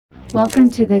Welcome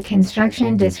to the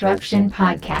Construction Disruption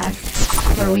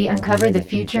Podcast, where we uncover the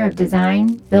future of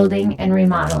design, building, and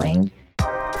remodeling.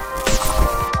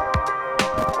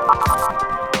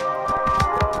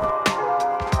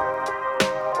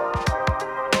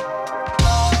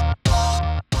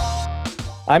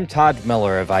 I'm Todd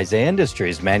Miller of Isaiah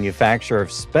Industries, manufacturer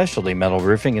of specialty metal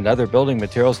roofing and other building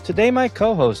materials. Today, my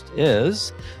co-host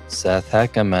is Seth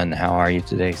Heckerman. How are you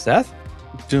today, Seth?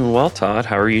 Doing well, Todd.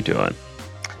 How are you doing?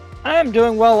 I am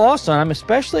doing well also. I'm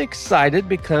especially excited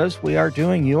because we are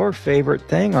doing your favorite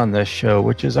thing on this show,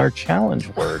 which is our challenge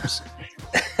words.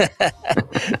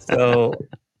 So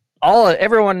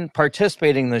everyone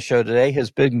participating in the show today has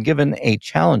been given a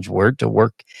challenge word to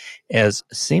work as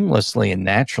seamlessly and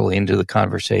naturally into the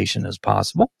conversation as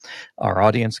possible. Our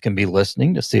audience can be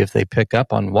listening to see if they pick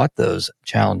up on what those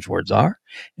challenge words are.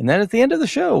 And then at the end of the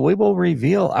show, we will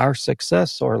reveal our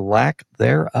success or lack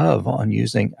thereof on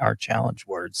using our challenge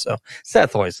words. So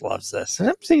Seth always loves this.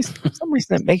 For some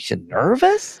reason it makes you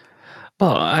nervous.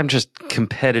 Well, I'm just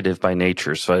competitive by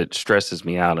nature, so it stresses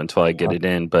me out until I get it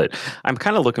in. But I'm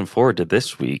kind of looking forward to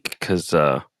this week because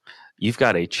you've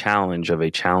got a challenge of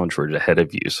a challenge word ahead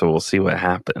of you. So we'll see what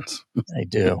happens. I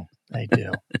do.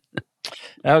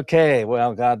 Okay.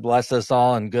 Well, God bless us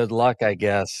all and good luck, I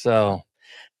guess. So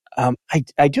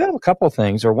I do have a couple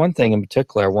things, or one thing in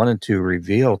particular I wanted to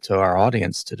reveal to our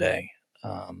audience today.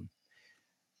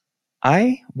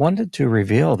 I wanted to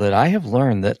reveal that I have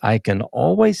learned that I can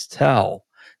always tell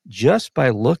just by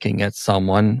looking at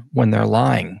someone when they're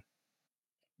lying.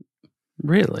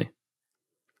 Really?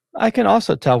 I can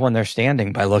also tell when they're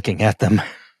standing by looking at them.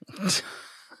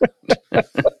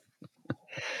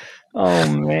 Oh,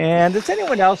 man. Does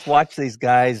anyone else watch these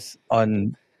guys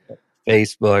on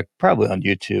Facebook, probably on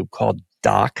YouTube, called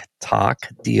Doc Talk,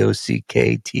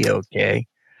 DOCKTOK?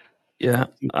 Yeah,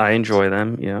 I enjoy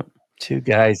them. Yeah. Two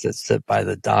guys that sit by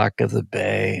the dock of the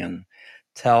bay and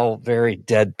tell very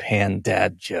deadpan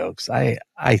dad jokes. I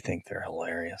think they're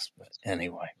hilarious. But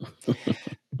anyway,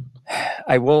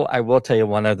 I will tell you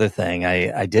one other thing.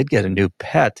 I did get a new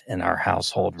pet in our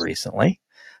household recently.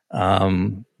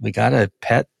 We got a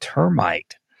pet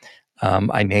termite.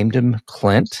 I named him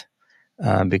Clint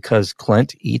because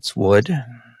Clint eats wood.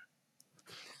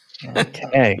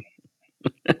 Okay.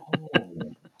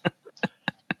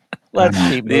 Let's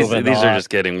keep moving These on. are just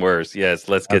getting worse. Yes,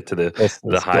 let's get to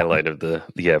the highlight of the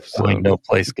episode. No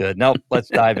place good. Nope, let's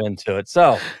dive into it.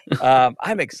 So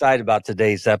I'm excited about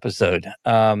today's episode.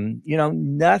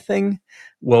 Nothing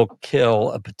will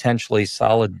kill a potentially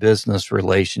solid business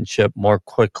relationship more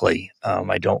quickly,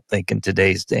 I don't think, in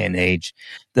today's day and age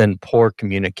than poor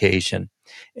communication.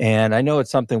 And I know it's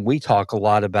something we talk a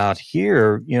lot about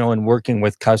here, in working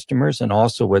with customers and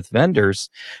also with vendors.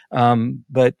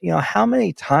 But how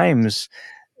many times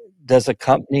does a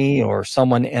company or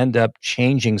someone end up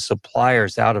changing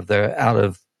suppliers out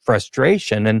of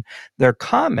frustration? And their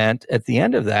comment at the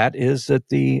end of that is that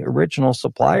the original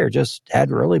supplier just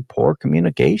had really poor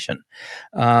communication.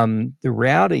 The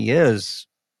reality is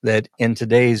that in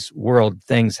today's world,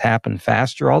 things happen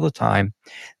faster all the time.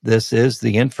 This is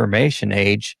the information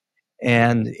age.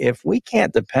 And if we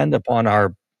can't depend upon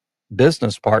our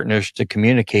business partners to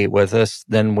communicate with us,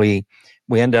 then we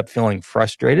end up feeling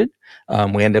frustrated.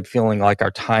 We end up feeling like our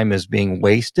time is being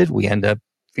wasted. We end up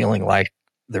feeling like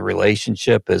the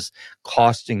relationship is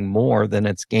costing more than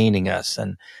it's gaining us.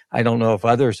 And I don't know if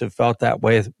others have felt that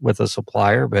way with a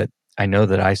supplier, but I know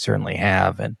that I certainly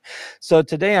have. And so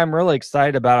today I'm really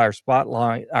excited about our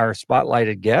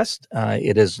spotlighted guest.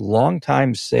 It is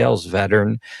longtime sales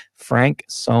veteran Frank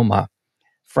Somma.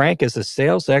 Frank is a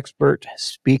sales expert,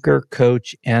 speaker,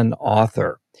 coach, and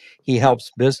author. He helps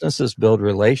businesses build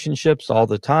relationships all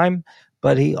the time,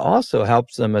 but he also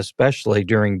helps them especially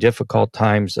during difficult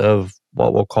times of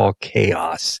what we'll call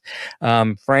chaos.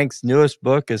 Frank's newest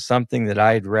book is something that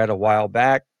I had read a while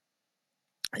back,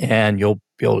 and you'll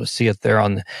be able to see it there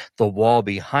on the wall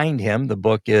behind him. The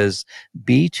book is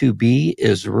B2B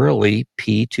is Really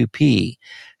P2P.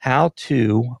 How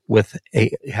to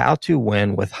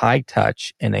win with high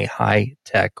touch in a high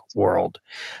tech world.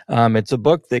 It's a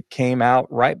book that came out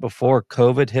right before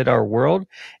COVID hit our world,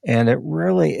 and it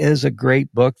really is a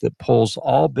great book that pulls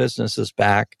all businesses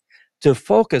back to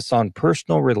focus on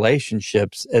personal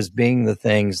relationships as being the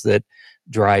things that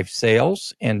drive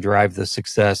sales and drive the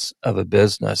success of a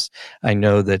business. I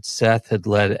know that Seth had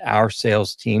led our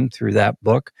sales team through that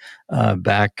book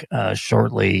back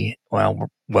shortly,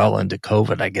 well into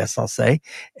COVID, I guess I'll say.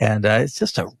 And it's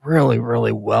just a really,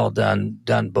 really well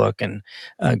done book, and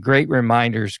great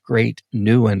reminders, great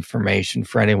new information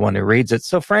for anyone who reads it.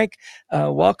 So, Frank,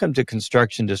 welcome to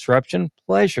Construction Disruption.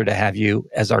 Pleasure to have you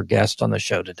as our guest on the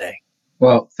show today.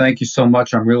 Well, thank you so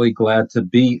much. I'm really glad to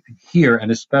be here,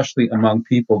 and especially among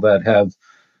people that have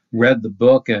read the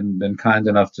book and been kind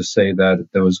enough to say that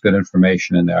there was good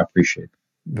information in there. I appreciate it.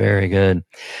 Very good.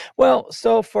 Well,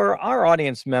 so for our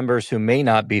audience members who may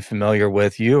not be familiar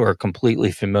with you or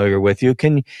completely familiar with you,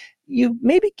 can you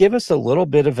maybe give us a little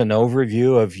bit of an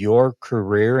overview of your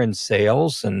career in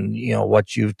sales and,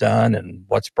 what you've done and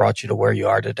what's brought you to where you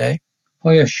are today? Oh,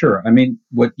 yeah, sure. I mean,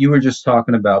 what you were just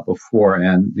talking about before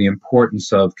and the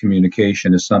importance of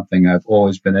communication is something I've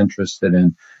always been interested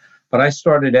in. But I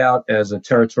started out as a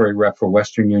territory rep for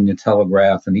Western Union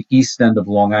Telegraph in the east end of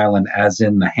Long Island, as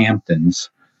in the Hamptons.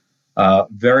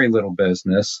 Very little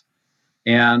business.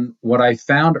 And what I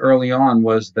found early on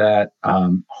was that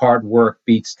hard work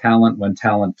beats talent when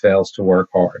talent fails to work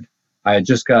hard. I had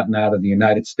just gotten out of the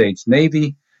United States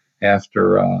Navy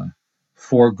after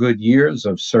 4 good years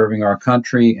of serving our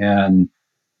country. And,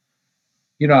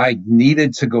 I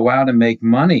needed to go out and make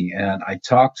money. And I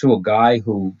talked to a guy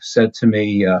who said to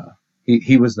me,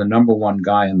 he was the number one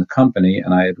guy in the company,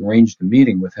 and I had arranged a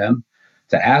meeting with him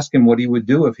to ask him what he would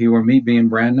do if he were me being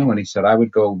brand new. And he said, I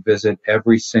would go visit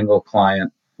every single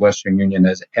client Western Union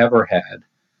has ever had,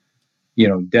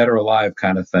 dead or alive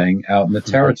kind of thing, out in the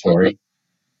territory,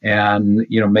 and,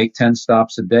 make 10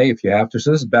 stops a day if you have to.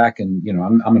 So this is back in,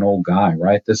 I'm an old guy,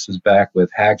 right? This is back with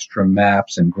Hagstrom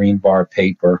maps and green bar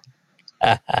paper.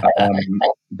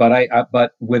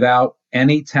 But without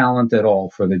any talent at all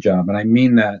for the job. And I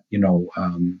mean that,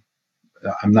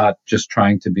 I'm not just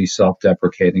trying to be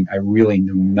self-deprecating. I really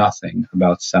knew nothing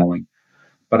about selling,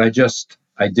 but I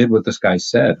did what this guy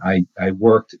said. I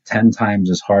worked 10 times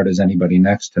as hard as anybody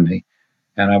next to me,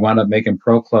 and I wound up making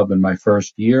Pro Club in my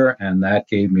first year, and that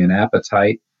gave me an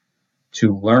appetite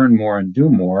to learn more and do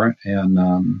more. And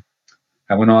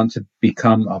I went on to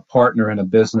become a partner in a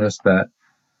business that,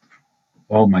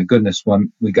 oh my goodness, when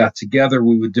we got together,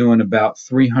 we were doing about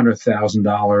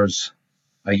 $300,000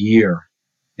 a year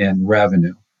in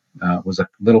revenue. Was a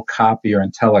little copier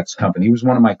and telex company. He was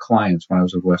one of my clients when I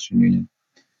was with Western Union.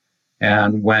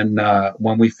 And when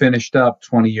we finished up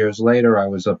 20 years later, I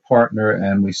was a partner,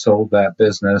 and we sold that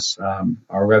business.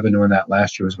 Our revenue in that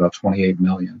last year was about $28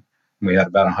 million. We had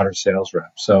about 100 sales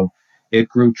reps. So it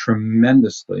grew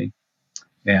tremendously,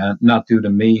 and not due to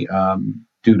me,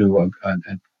 due to a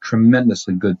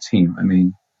tremendously good team. I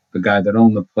mean, the guy that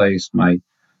owned the place, my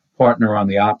partner on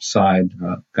the ops side,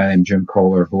 a guy named Jim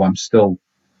Kohler, who I'm still,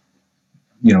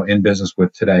 in business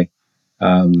with today.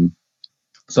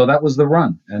 So that was the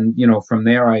run. And, from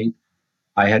there, I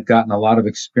had gotten a lot of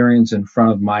experience in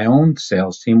front of my own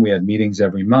sales team. We had meetings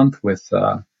every month with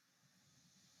a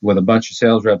bunch of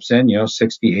sales reps in,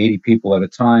 60, 80 people at a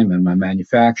time, and my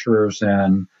manufacturers.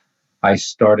 And I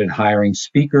started hiring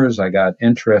speakers. I got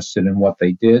interested in what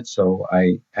they did. So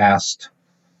I asked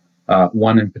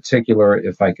one in particular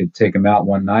if I could take him out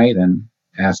one night and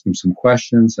ask him some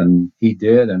questions. And he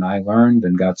did. And I learned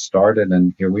and got started.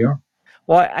 And here we are.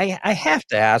 Well, I have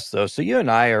to ask, though. So you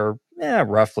and I are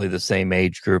roughly the same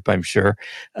age group, I'm sure,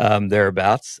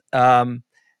 thereabouts.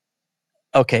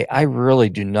 Okay, I really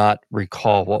do not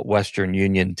recall what Western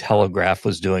Union Telegraph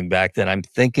was doing back then. I'm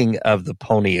thinking of the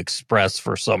Pony Express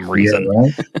for some reason. Yeah,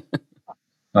 right?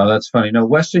 Oh, that's funny. No,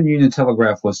 Western Union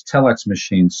Telegraph was telex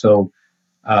machines. So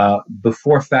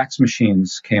before fax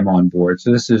machines came on board,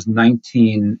 so this is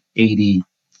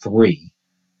 1983.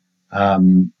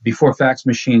 Before fax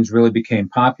machines really became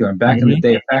popular. And back in the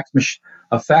day,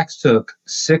 a fax took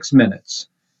 6 minutes.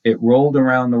 It rolled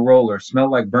around the roller,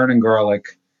 smelled like burning garlic,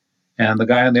 and the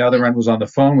guy on the other end was on the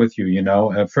phone with you,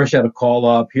 At first you had to call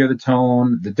up, hear the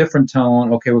tone, the different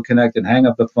tone. Okay, we're connected. Hang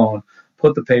up the phone,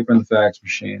 put the paper in the fax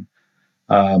machine.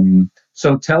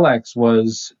 So telex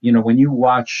was, when you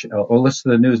watch or listen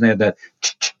to the news, and they had that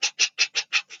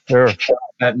Sure.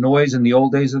 that noise in the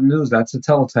old days of the news. That's a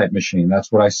teletype machine.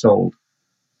 That's what I sold.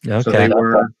 Okay. So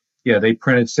they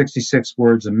printed 66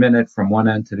 words a minute from one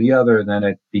end to the other. Then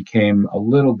it became a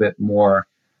little bit more,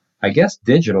 I guess,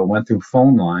 digital. Went through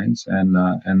phone lines, and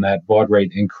that baud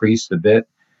rate increased a bit.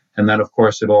 And then, of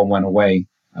course, it all went away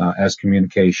as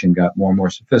communication got more and more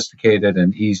sophisticated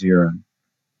and easier. And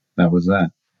that was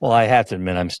that. Well, I have to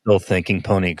admit, I'm still thinking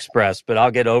Pony Express, but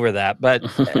I'll get over that. But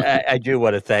I do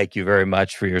want to thank you very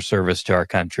much for your service to our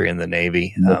country in the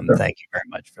Navy. Yes, sir. Thank you very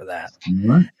much for that.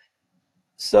 All right.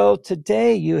 So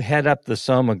today you head up the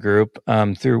Somma group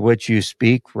through which you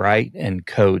speak, write, and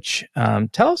coach.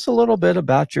 Tell us a little bit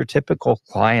about your typical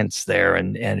clients there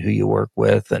and who you work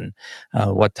with and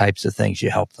what types of things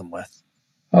you help them with.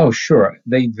 Oh, sure.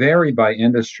 They vary by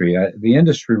industry. The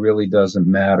industry really doesn't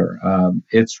matter.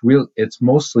 It's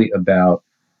mostly about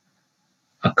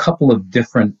a couple of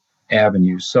different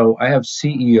avenues. So I have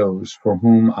CEOs for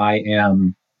whom I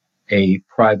am a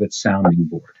private sounding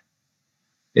board.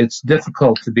 It's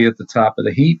difficult to be at the top of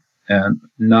the heap and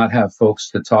not have folks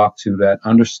to talk to that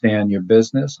understand your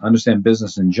business, understand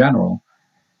business in general.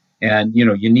 And,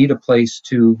 you need a place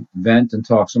to vent and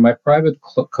talk. So my private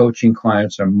coaching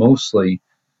clients are mostly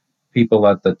people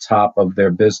at the top of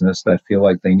their business that feel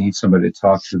like they need somebody to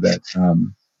talk to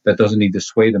that doesn't need to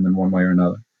sway them in one way or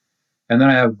another. And then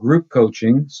I have group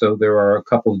coaching. So there are a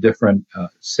couple of different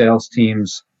sales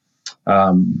teams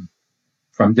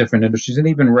from different industries and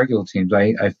even regular teams.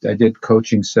 I did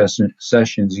coaching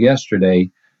sessions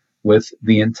yesterday with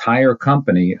the entire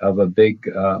company of a big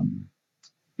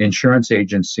insurance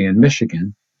agency in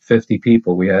Michigan, 50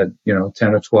 people. We had,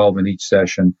 10 or 12 in each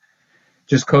session,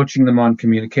 just coaching them on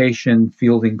communication,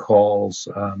 fielding calls,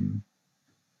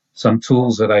 some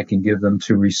tools that I can give them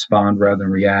to respond rather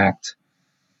than react.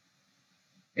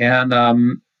 And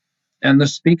the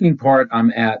speaking part,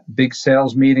 I'm at big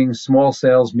sales meetings, small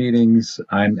sales meetings.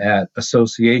 I'm at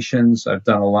associations. I've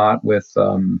done a lot with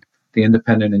the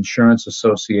independent insurance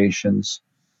associations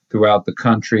throughout the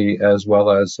country, as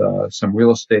well as some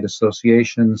real estate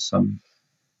associations, some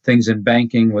things in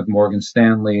banking with Morgan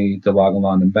Stanley, DeLago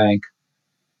London Bank.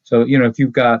 So, if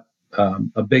you've got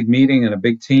a big meeting and a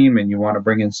big team and you want to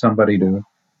bring in somebody to,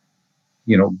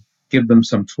 give them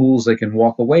some tools they can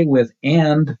walk away with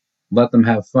and let them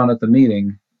have fun at the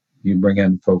meeting, you bring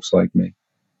in folks like me.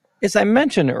 As I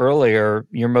mentioned earlier,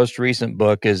 your most recent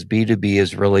book is B2B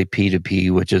is Really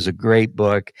P2P, which is a great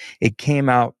book. It came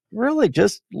out really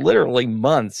just literally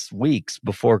months, weeks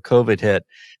before COVID hit.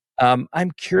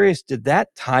 I'm curious, did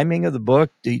that timing of the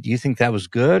book, do you think that was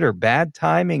good or bad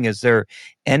timing? Is there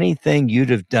anything you'd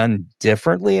have done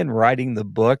differently in writing the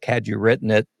book had you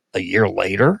written it a year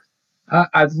later?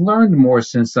 I've learned more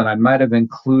since then. I might have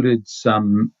included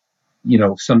some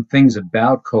things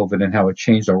about COVID and how it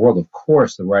changed our world. Of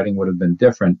course, the writing would have been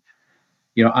different.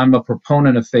 I'm a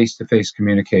proponent of face-to-face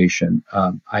communication.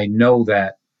 I know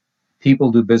that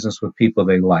people do business with people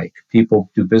they like.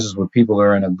 People do business with people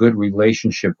they're in a good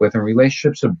relationship with, and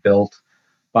relationships are built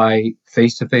by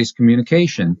face-to-face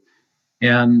communication.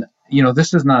 And,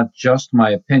 this is not just my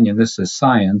opinion. This is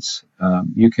science.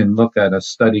 You can look at a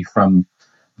study from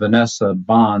Vanessa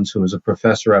Bonds, who was a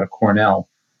professor out of Cornell,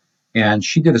 and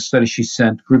she did a study. She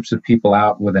sent groups of people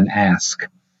out with an ask.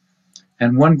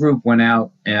 And one group went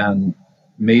out and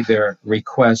made their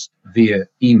request via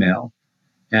email,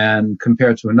 and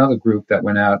compared to another group that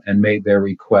went out and made their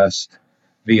request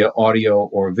via audio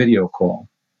or video call.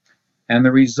 And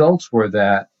the results were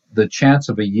that the chance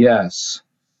of a yes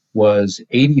was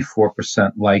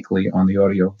 84% likely on the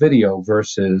audio video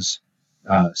versus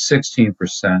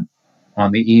 16%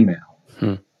 on the email.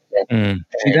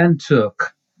 She then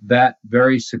took that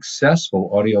very successful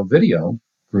audio video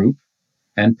group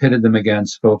and pitted them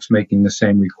against folks making the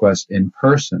same request in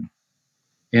person.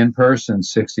 In person,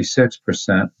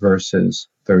 66% versus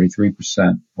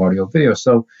 33% audio video.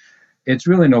 So it's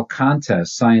really no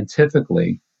contest.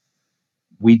 Scientifically,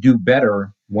 we do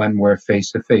better when we're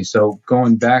face to face. So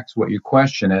going back to what your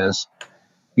question is,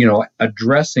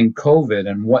 addressing COVID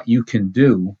and what you can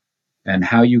do and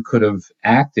how you could have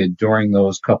acted during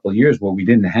those couple of years where we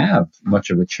didn't have much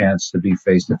of a chance to be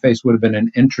face to face would have been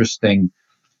an interesting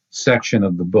section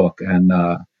of the book. And,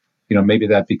 maybe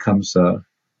that becomes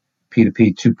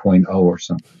P2P 2.0 or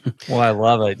something. Well, I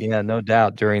love it. Yeah, no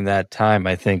doubt. During that time,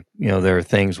 I think, there are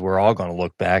things we're all going to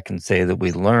look back and say that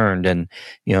we learned. And,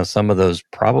 some of those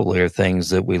probably are things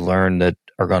that we learned that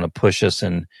are going to push us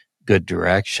in good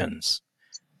directions.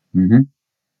 Mm-hmm.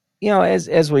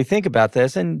 As we think about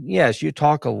this, and yes, you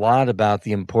talk a lot about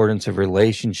the importance of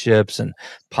relationships and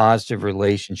positive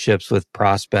relationships with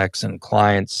prospects and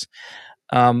clients.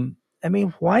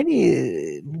 Why do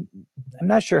you, I'm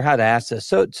not sure how to ask this.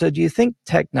 So do you think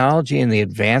technology and the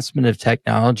advancement of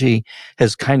technology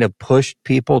has kind of pushed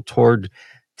people toward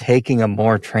taking a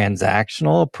more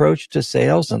transactional approach to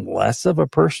sales and less of a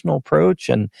personal approach?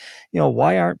 And,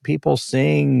 why aren't people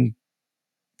seeing,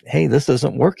 hey, this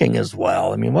isn't working as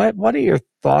well? What are your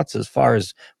thoughts as far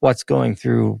as what's going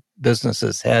through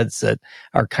businesses' heads that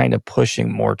are kind of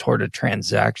pushing more toward a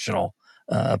transactional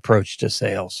approach to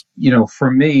sales?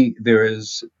 For me, there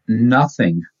is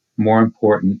nothing more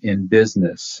important in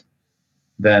business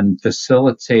than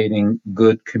facilitating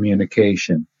good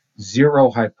communication. Zero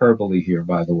hyperbole here,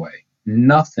 by the way.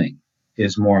 Nothing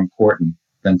is more important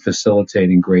than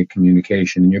facilitating great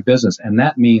communication in your business. And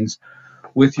that means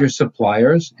with your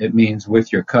suppliers, it means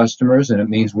with your customers, and it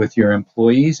means with your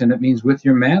employees, and it means with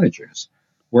your managers,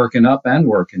 working up and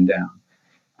working down.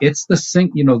 It's this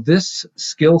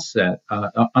skill set,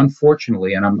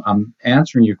 unfortunately, and I'm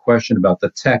answering your question about the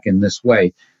tech in this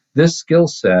way. This skill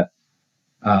set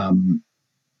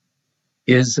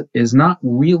is not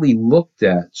really looked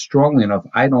at strongly enough,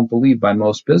 I don't believe, by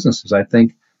most businesses. I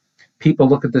think people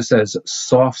look at this as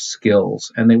soft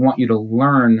skills, and they want you to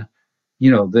learn,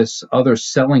 this other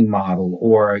selling model,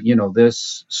 or,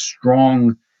 this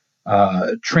strong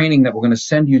training that we're going to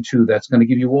send you to that's going to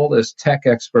give you all this tech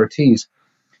expertise.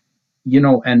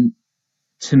 And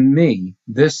to me,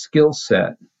 this skill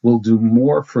set will do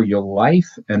more for your life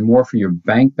and more for your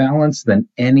bank balance than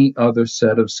any other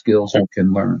set of skills you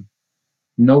can learn.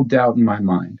 No doubt in my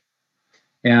mind.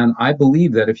 And I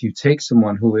believe that if you take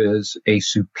someone who is a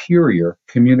superior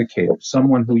communicator,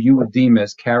 someone who you would deem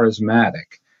as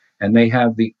charismatic, and they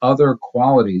have the other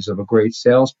qualities of a great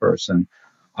salesperson,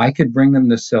 I could bring them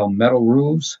to sell metal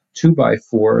roofs,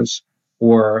 2x4s,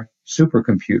 or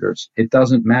supercomputers. It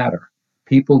doesn't matter.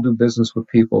 People do business with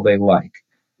people they like.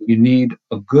 You need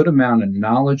a good amount of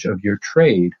knowledge of your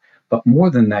trade, but more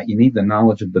than that, you need the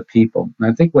knowledge of the people.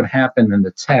 And I think what happened in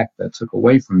the tech that took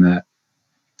away from that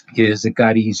is it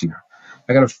got easier.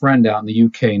 I got a friend out in the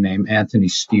UK named Anthony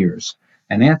Steers,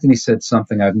 and Anthony said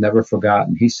something I've never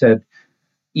forgotten. He said,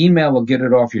 email will get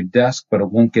it off your desk, but it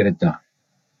won't get it done.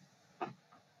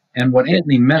 And what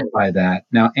Anthony meant by that,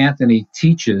 now Anthony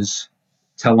teaches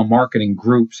telemarketing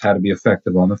groups how to be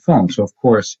effective on the phone. So, of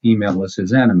course, email is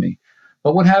his enemy.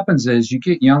 But what happens is you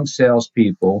get young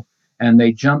salespeople and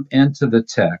they jump into the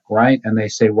tech, right? And they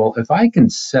say, well, if I can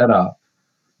set up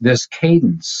this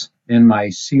cadence in my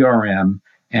CRM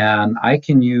and I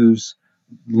can use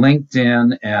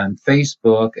LinkedIn and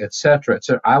Facebook, et cetera,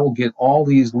 I will get all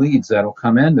these leads that'll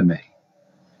come into me.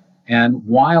 And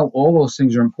while all those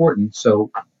things are important,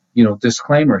 so,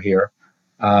 disclaimer here,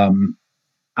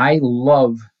 I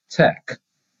love tech.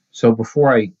 So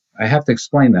before I have to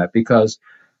explain that, because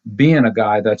being a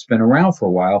guy that's been around for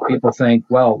a while, people think,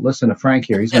 well, listen to Frank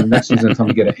here. Next thing's going to tell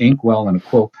me to get an inkwell and a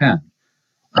quill pen.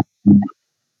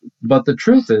 But the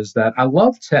truth is that I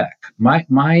love tech.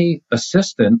 My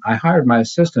assistant, I hired my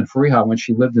assistant Fariha when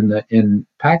she lived in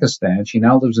Pakistan. She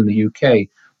now lives in the UK.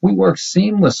 We work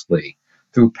seamlessly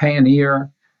through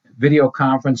Payoneer, video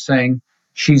conferencing.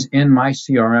 She's in my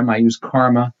CRM. I use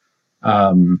Karma.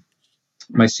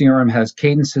 My CRM has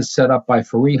cadences set up by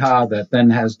Fariha that then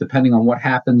has, depending on what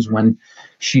happens when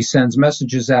she sends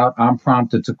messages out, I'm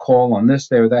prompted to call on this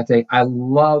day or that day. I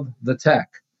love the tech.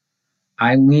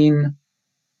 I lean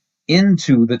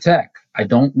into the tech. I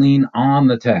don't lean on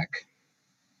the tech,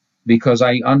 because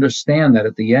I understand that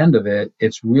at the end of it,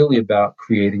 it's really about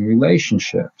creating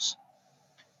relationships.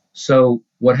 So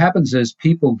what happens is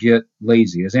people get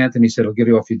lazy. As Anthony said, it'll get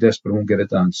you off your desk, but it won't get it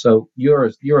done. So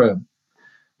you're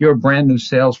a brand new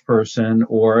salesperson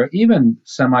or even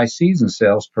semi-seasoned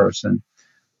salesperson.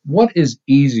 What is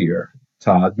easier,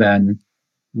 Todd, than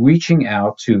reaching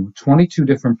out to 22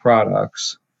 different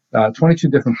prospects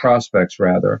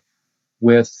rather,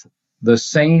 with the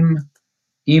same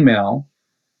email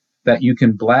that you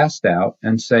can blast out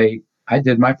and say, I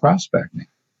did my prospecting.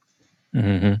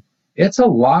 Mm-hmm. It's a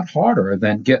lot harder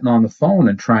than getting on the phone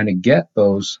and trying to get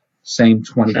those same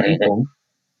 20 people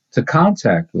to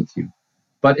contact with you,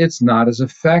 but it's not as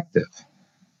effective.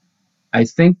 I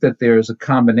think that there's a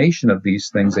combination of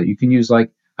these things that you can use.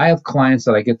 Like, I have clients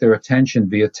that I get their attention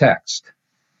via text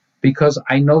because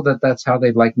I know that that's how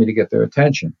they'd like me to get their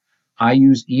attention. I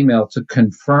use email to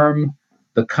confirm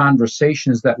the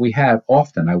conversations that we had.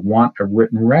 Often I want a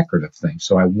written record of things,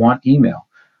 so I want email.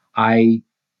 I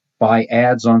buy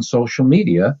ads on social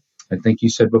media. I think you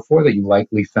said before that you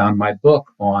likely found my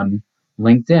book on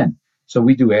LinkedIn. So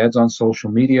we do ads on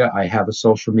social media. I have a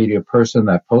social media person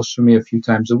that posts for me a few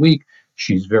times a week.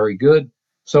 She's very good.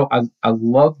 So I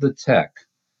love the tech.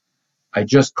 I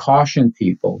just caution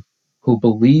people who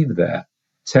believe that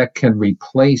tech can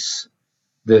replace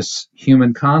this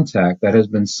human contact that has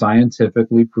been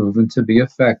scientifically proven to be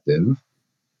effective.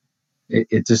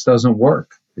 It just doesn't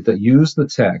work. Use the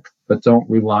tech, but don't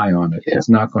rely on it. It's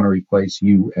not going to replace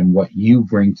you and what you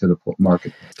bring to the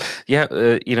marketplace.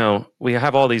 Yeah, we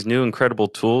have all these new incredible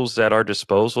tools at our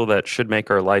disposal that should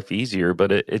make our life easier,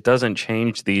 but it doesn't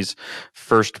change these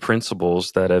first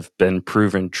principles that have been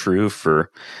proven true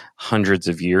for hundreds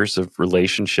of years of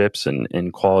relationships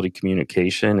and quality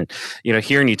communication. And,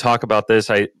 hearing you talk about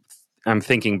this, I'm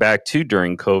thinking back to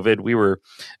during COVID, we were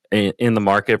in the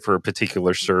market for a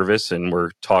particular service and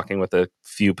we're talking with a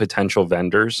few potential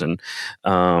vendors, and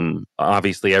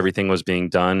obviously everything was being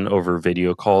done over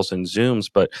video calls and Zooms,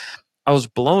 but I was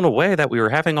blown away that we were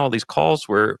having all these calls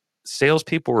where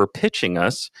salespeople were pitching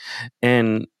us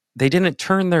and they didn't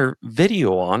turn their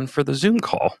video on for the Zoom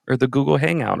call or the Google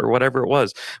Hangout or whatever it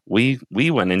was. We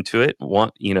went into it,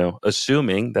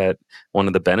 assuming that one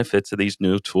of the benefits of these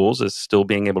new tools is still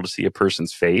being able to see a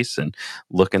person's face and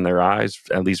look in their eyes,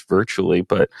 at least virtually.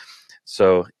 But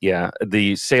so, yeah,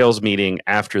 the sales meeting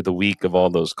after the week of all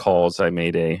those calls, I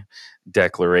made a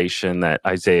declaration that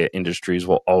Isaiah Industries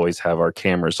will always have our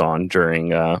cameras on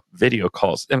during video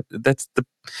calls. And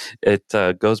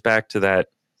it goes back to that,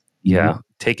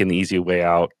 taking the easy way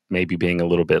out, maybe being a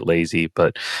little bit lazy,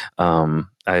 but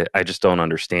I just don't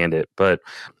understand it. But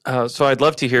so I'd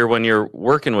love to hear, when you're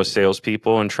working with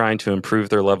salespeople and trying to improve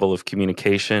their level of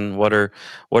communication, what are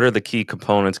the key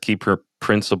components,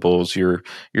 principles you're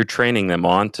training them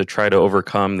on to try to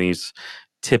overcome these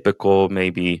typical,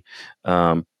 maybe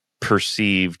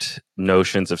perceived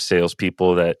notions of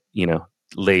salespeople that,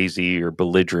 lazy or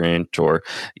belligerent or,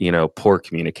 poor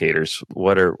communicators?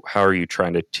 How are you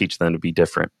trying to teach them to be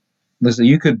different? Listen,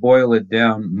 you could boil it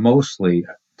down mostly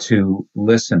to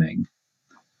listening.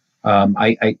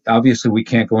 I obviously, we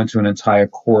can't go into an entire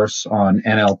course on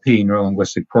NLP,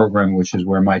 neuro-linguistic programming, which is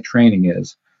where my training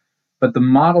is. But the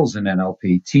models in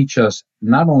NLP teach us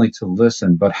not only to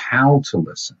listen, but how to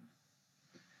listen.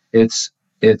 It's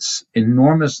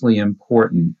enormously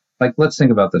important. Like, let's think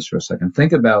about this for a second.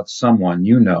 Think about someone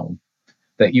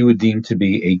that you would deem to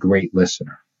be a great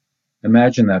listener.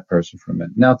 Imagine that person for a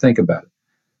minute. Now think about it.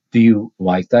 Do you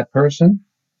like that person?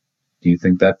 Do you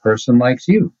think that person likes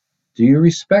you? Do you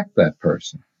respect that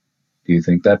person? Do you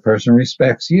think that person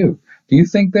respects you? Do you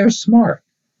think they're smart?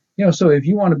 So if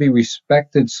you want to be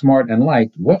respected, smart, and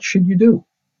liked, what should you do?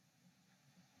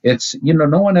 It's,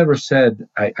 no one ever said,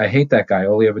 I hate that guy.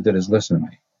 All he ever did is listen to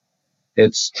me.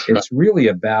 It's really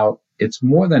about, it's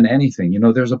more than anything.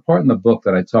 There's a part in the book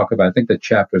that I talk about. I think the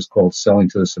chapter is called Selling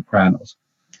to the Sopranos.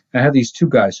 I have these two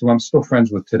guys who I'm still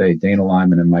friends with today, Dana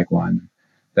Lyman and Mike Lyman,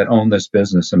 that own this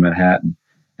business in Manhattan.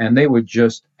 And they were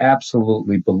just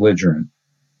absolutely belligerent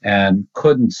and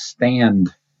couldn't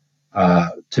stand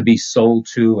to be sold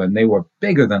to. And they were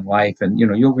bigger than life. And,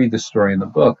 you'll read the story in the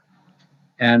book.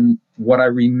 And what I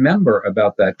remember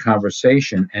about that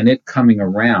conversation and it coming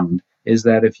around is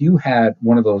that if you had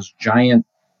one of those giant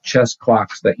chess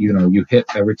clocks that, you hit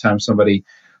every time somebody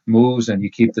moves and you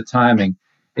keep the timing,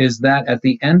 is that at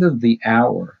the end of the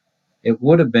hour, it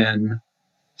would have been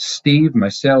Steve, my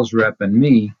sales rep, and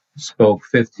me spoke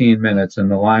 15 minutes and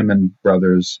the Lyman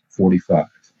brothers 45.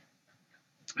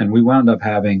 And we wound up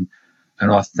having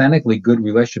an authentically good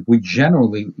relationship. We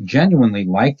genuinely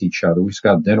liked each other. We used to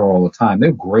go out to dinner all the time.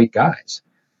 They're great guys.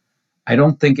 I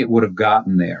don't think it would have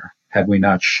gotten there had we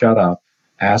not shut up,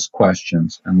 asked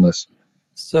questions, and listened.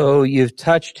 So you've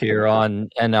touched here on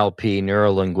NLP,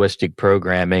 neuro-linguistic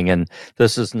programming, and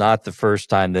this is not the first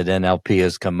time that NLP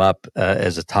has come up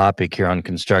as a topic here on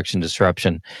Construction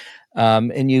Disruption.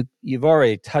 And you've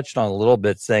already touched on a little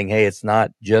bit, saying, hey, it's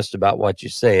not just about what you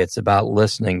say, it's about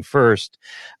listening first.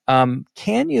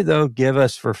 Can you, though, give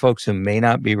us, for folks who may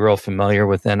not be real familiar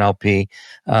with NLP,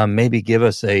 maybe give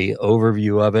us a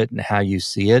overview of it and how you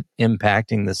see it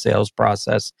impacting the sales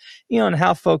process, and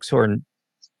how folks who are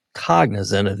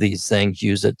cognizant of these things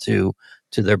use it to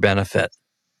their benefit?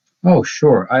 Oh,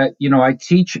 sure. I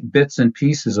teach bits and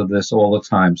pieces of this all the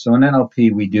time. So in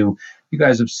NLP, you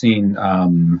guys have seen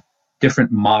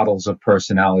different models of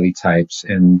personality types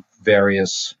in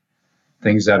various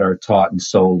things that are taught and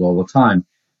sold all the time.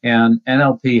 And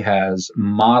NLP has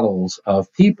models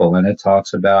of people, and it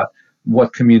talks about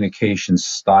what communication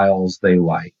styles they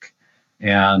like.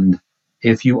 And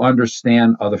if you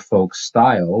understand other folks'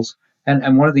 styles,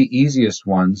 and one of the easiest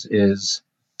ones is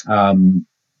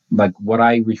like what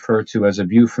I refer to as a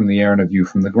view from the air and a view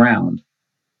from the ground.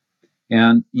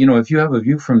 And, if you have a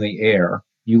view from the air,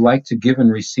 you like to give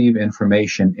and receive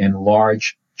information in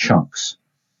large chunks.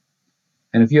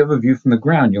 And if you have a view from the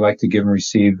ground, you like to give and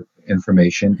receive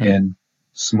information in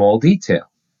small detail.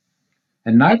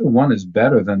 And neither one is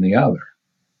better than the other.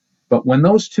 But when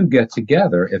those two get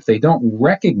together, if they don't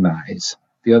recognize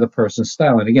the other person's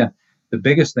style. And again, the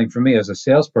biggest thing for me as a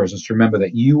salesperson is to remember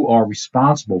that you are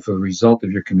responsible for the result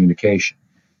of your communication.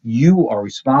 You are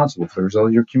responsible for the result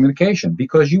of your communication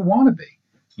because you want to be.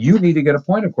 You need to get a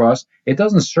point across. It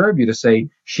doesn't serve you to say,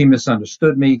 she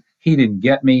misunderstood me, he didn't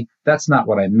get me, that's not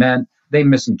what I meant, they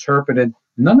misinterpreted.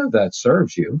 None of that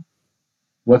serves you.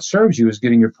 What serves you is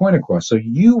getting your point across. So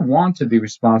you want to be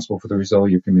responsible for the result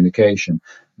of your communication.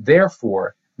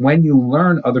 Therefore, when you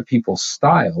learn other people's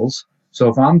styles, so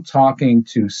if I'm talking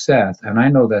to Seth and I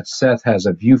know that Seth has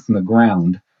a view from the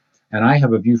ground and I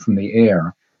have a view from the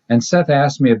air, and Seth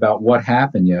asked me about what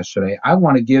happened yesterday, I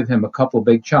want to give him a couple of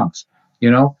big chunks.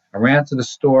 I ran to the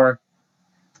store,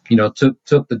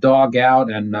 took the dog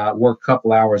out and worked a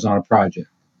couple hours on a project.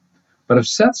 But if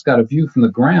Seth's got a view from the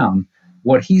ground,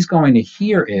 what he's going to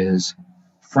hear is,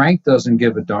 Frank doesn't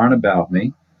give a darn about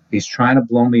me. He's trying to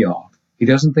blow me off. He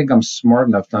doesn't think I'm smart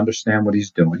enough to understand what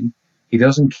he's doing. He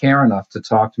doesn't care enough to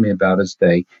talk to me about his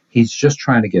day. He's just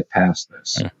trying to get past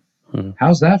this. Mm-hmm.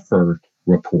 How's that for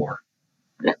rapport?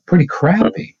 Pretty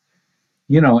crappy.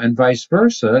 And vice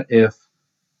versa. If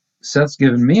Seth's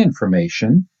given me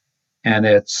information and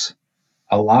it's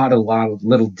a lot of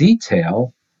little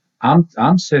detail,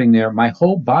 I'm sitting there, my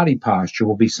whole body posture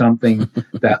will be something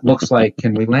that looks like,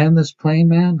 can we land this plane,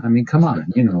 man? I mean, come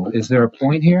on, is there a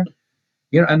point here?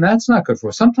 And that's not good for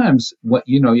us. Sometimes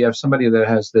you have somebody that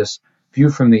has this view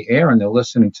from the air and they're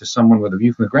listening to someone with a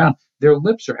view from the ground. Their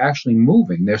lips are actually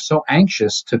moving. They're so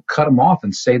anxious to cut them off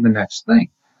and say the next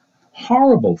thing.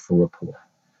 Horrible for rapport.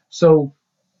 So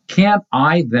can't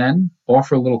I then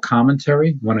offer a little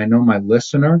commentary when I know my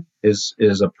listener is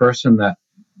a person that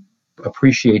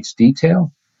appreciates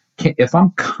detail? If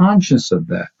I'm conscious of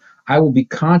that, I will be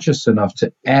conscious enough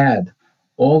to add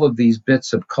all of these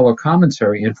bits of color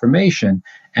commentary information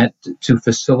and to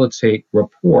facilitate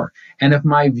rapport. And if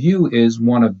my view is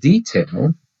one of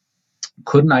detail,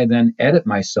 couldn't I then edit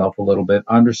myself a little bit,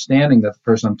 understanding that the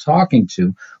person I'm talking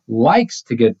to likes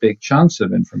to get big chunks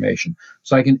of information?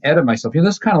 So I can edit myself. This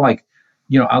is kind of like,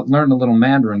 I'll learn a little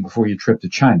Mandarin before you trip to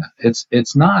China.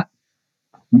 It's not,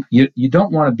 you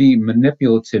don't want to be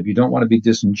manipulative. You don't want to be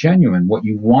disingenuous. What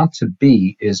you want to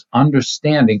be is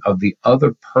understanding of the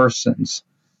other person's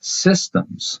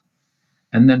systems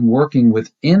and then working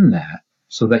within that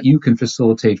so that you can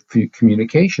facilitate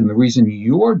communication. The reason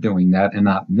you're doing that and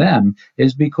not them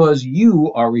is because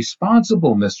you are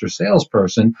responsible, Mr.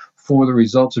 Salesperson, for the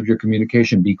results of your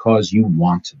communication because you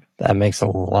want to. That makes a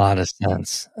lot of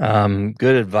sense.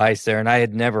 Good advice there. And I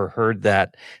had never heard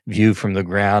that view from the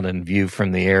ground and view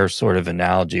from the air sort of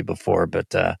analogy before,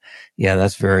 but yeah,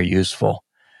 that's very useful.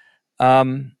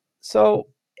 So,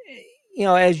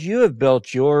 as you have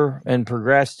built and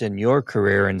progressed in your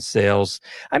career in sales,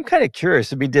 I'm kind of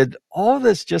curious. I mean, did all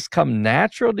this just come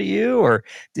natural to you, or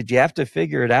did you have to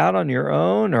figure it out on your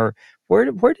own, or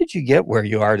where did you get where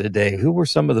you are today? Who were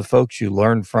some of the folks you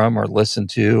learned from or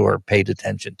listened to or paid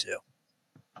attention to?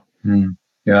 Yeah,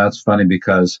 that's funny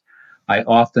because I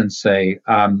often say,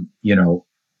 for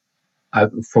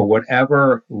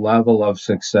whatever level of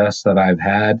success that I've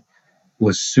had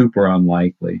was super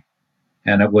unlikely.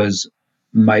 And it was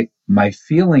my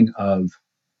feeling of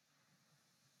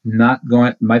my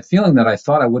feeling that I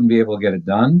thought I wouldn't be able to get it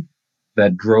done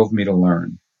that drove me to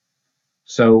learn.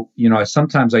 So,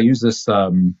 sometimes I use this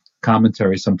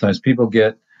commentary. Sometimes people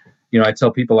get, I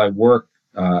tell people I work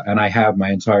and I have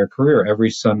my entire career every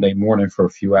Sunday morning for a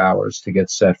few hours to get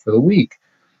set for the week.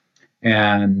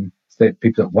 And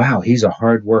people say, wow, he's a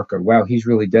hard worker. Wow, he's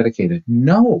really dedicated.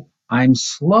 No, I'm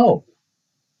slow.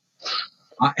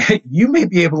 You may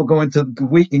be able to go into the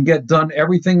week and get done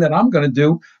everything that I'm going to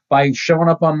do by showing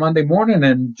up on Monday morning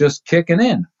and just kicking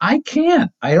in. I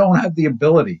can't. I don't have the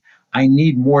ability. I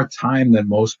need more time than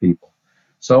most people.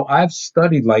 So I've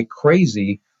studied like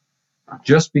crazy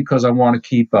just because I want to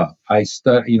keep up. I've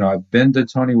been to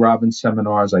Tony Robbins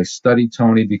seminars. I studied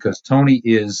Tony because Tony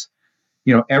is,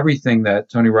 everything that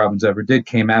Tony Robbins ever did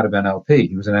came out of NLP.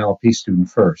 He was an NLP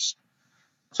student first.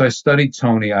 So I studied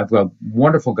Tony. I've got a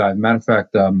wonderful guy. Matter of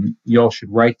fact, you all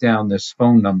should write down this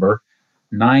phone number,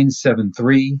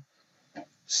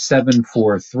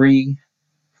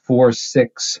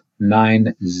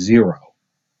 973-743-4690.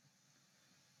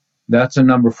 That's a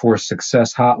number for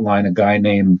Success Hotline, a guy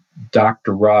named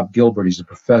Dr. Rob Gilbert. He's a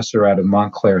professor out of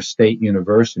Montclair State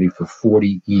University for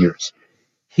 40 years.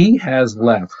 He has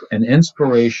left an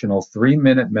inspirational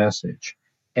 3-minute message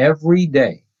every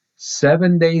day,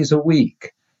 7 days a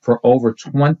week, for over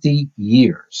 20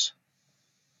 years.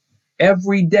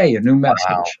 Every day, a new message.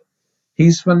 Wow.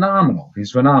 He's phenomenal.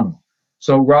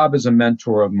 So Rob is a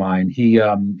mentor of mine. He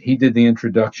did the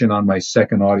introduction on my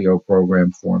second audio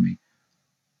program for me.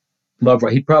 Love,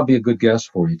 he'd probably be a good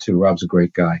guest for you too. Rob's a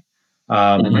great guy.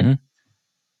 Mhm.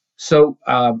 So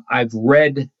I've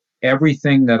read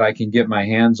everything that I can get my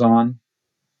hands on.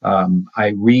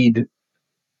 I read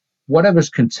whatever's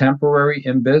contemporary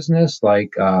in business.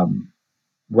 Like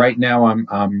right now,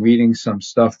 I'm reading some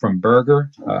stuff from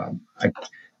Berger.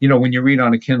 When you read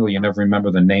on a Kindle, you never remember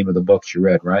the name of the books you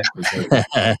read, right?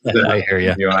 I hear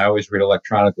you. I always read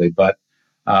electronically, but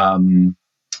um,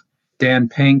 Dan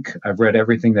Pink, I've read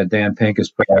everything that Dan Pink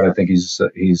has put out. I think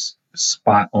he's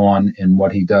spot on in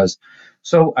what he does.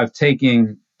 So I've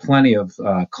taken plenty of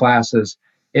classes.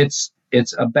 It's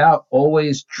about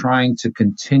always trying to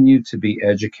continue to be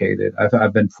educated.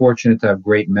 I've been fortunate to have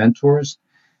great mentors,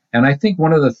 and I think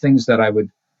one of the things that I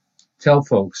would tell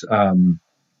folks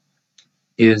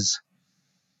is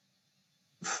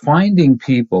finding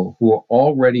people who are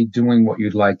already doing what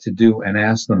you'd like to do and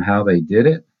ask them how they did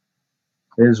it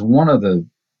is one of the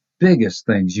biggest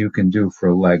things you can do for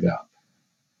a leg up.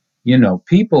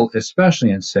 People,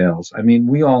 especially in sales, I mean,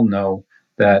 we all know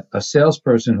that a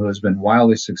salesperson who has been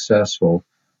wildly successful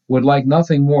would like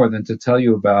nothing more than to tell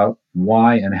you about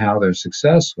why and how they're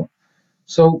successful.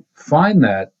 So find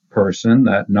that person,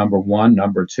 that number one,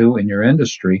 number two in your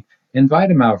industry, invite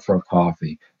them out for a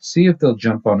coffee, see if they'll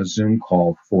jump on a Zoom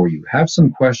call for you, have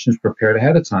some questions prepared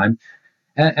ahead of time,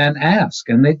 and ask,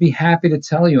 and they'd be happy to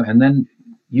tell you. And then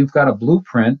you've got a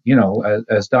blueprint,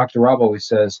 as Dr. Rob always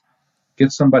says,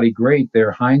 get somebody great,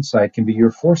 their hindsight can be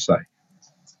your foresight.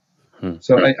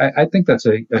 So I think that's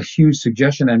a huge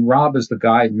suggestion. And Rob is the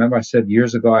guy. Remember, I said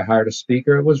years ago I hired a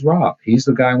speaker. It was Rob. He's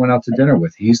the guy I went out to dinner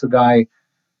with. He's the guy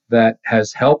that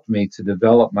has helped me to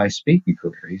develop my speaking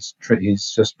career. He's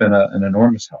just been an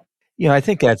enormous help. I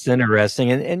think that's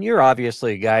interesting. And you're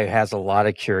obviously a guy who has a lot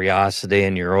of curiosity,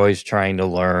 and you're always trying to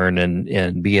learn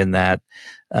and be in that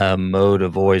mode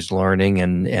of always learning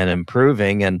and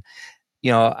improving. And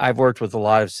I've worked with a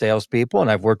lot of salespeople, and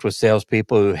I've worked with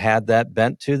salespeople who had that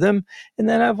bent to them. And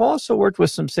then I've also worked with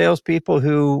some salespeople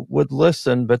who would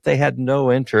listen, but they had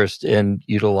no interest in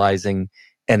utilizing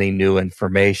any new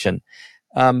information.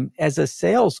 As a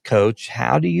sales coach,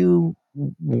 how do you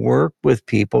work with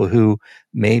people who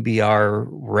maybe are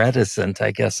reticent,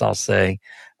 I guess I'll say,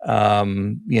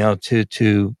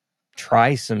 to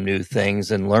try some new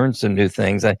things and learn some new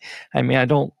things? I mean, I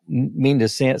don't mean to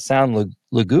sound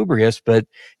lugubrious, but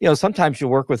sometimes you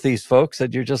work with these folks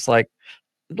that you're just like,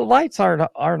 the lights aren't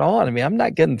on. I mean, I'm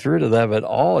not getting through to them at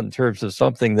all in terms of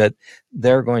something that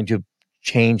they're going to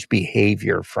change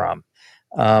behavior from.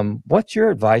 What's your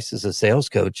advice as a sales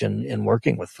coach in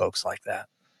working with folks like that?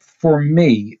 For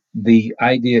me, the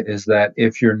idea is that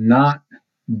if you're not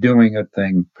doing a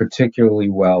thing particularly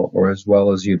well or as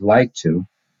well as you'd like to,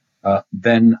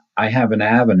 then I have an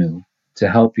avenue to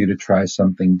help you to try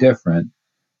something different.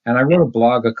 And I wrote a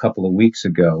blog a couple of weeks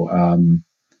ago.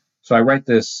 So I write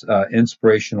this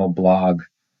inspirational blog.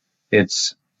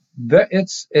 It's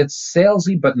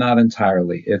salesy, but not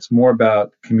entirely. It's more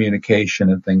about communication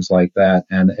and things like that.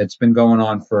 And it's been going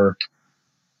on for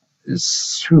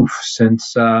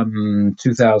since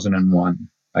 2001,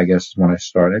 I guess is when I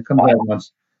started. It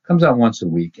comes out once a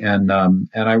week. And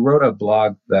I wrote a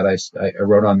blog that I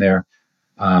wrote on there.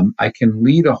 I can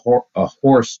lead a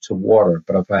horse to water,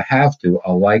 but if I have to,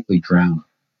 I'll likely drown.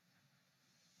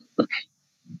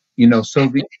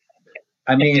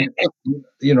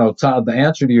 Todd, the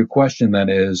answer to your question then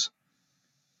is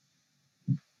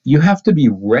you have to be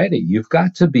ready. You've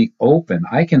got to be open.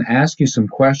 I can ask you some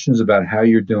questions about how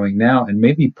you're doing now and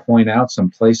maybe point out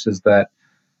some places that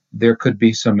there could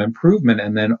be some improvement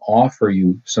and then offer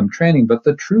you some training. But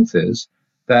the truth is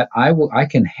that I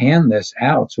can hand this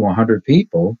out to 100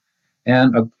 people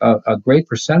and a great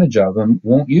percentage of them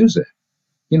won't use it.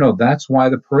 That's why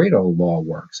the Pareto law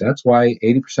works. That's why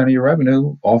 80% of your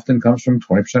revenue often comes from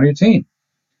 20% of your team.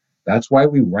 That's why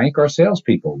we rank our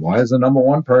salespeople. Why is the number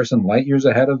one person light years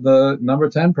ahead of the number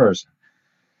 10 person?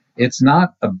 It's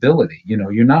not ability.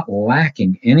 You're not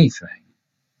lacking anything,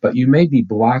 but you may be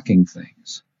blocking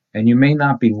things and you may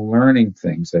not be learning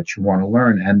things that you want to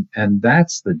learn. And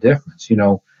that's the difference.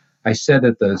 I said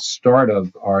at the start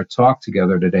of our talk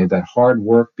together today that hard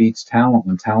work beats talent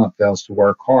when talent fails to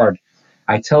work hard.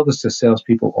 I tell this to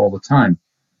salespeople all the time.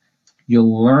 You're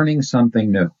learning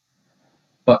something new.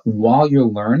 But while you're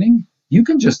learning, you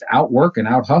can just outwork and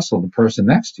out-hustle the person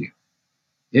next to you.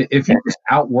 If you just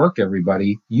outwork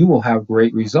everybody, you will have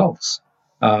great results.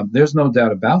 There's no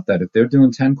doubt about that. If they're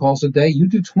doing 10 calls a day, you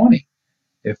do 20.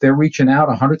 If they're reaching out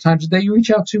 100 times a day, you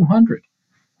reach out 200.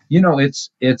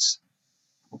 There's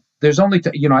only,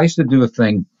 I used to do a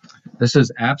thing. This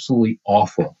is absolutely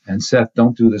awful. And Seth,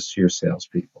 don't do this to your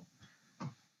salespeople.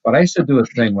 But I used to do a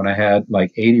thing when I had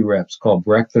like 80 reps called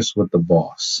Breakfast with the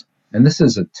Boss. And this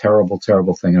is a terrible,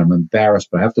 terrible thing. And I'm embarrassed,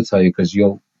 but I have to tell you because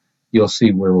you'll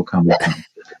see where we're coming from.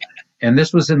 And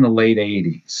this was in the late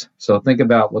 80s. So think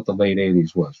about what the late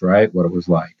 80s was, right? What it was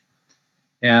like.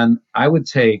 And I would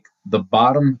take the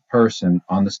bottom person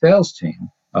on the sales team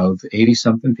of 80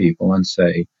 something people and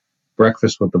say,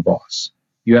 Breakfast with the Boss.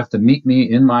 You have to meet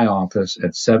me in my office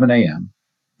at 7 a.m.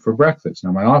 for breakfast.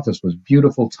 Now, my office was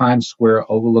beautiful, Times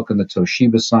Square, overlooking the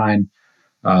Toshiba sign,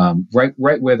 right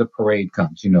where the parade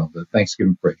comes, the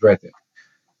Thanksgiving parade, right there.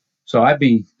 So I'd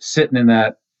be sitting in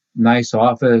that nice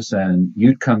office, and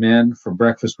you'd come in for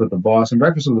Breakfast with the Boss. And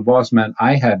Breakfast with the Boss meant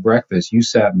I had breakfast. You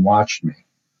sat and watched me.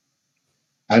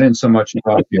 I didn't so much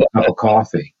talk to you a cup of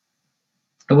coffee.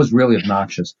 It was really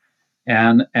obnoxious.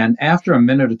 And after a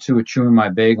minute or two of chewing my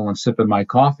bagel and sipping my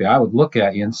coffee, I would look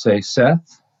at you and say,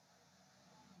 Seth,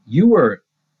 you were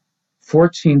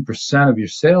 14% of your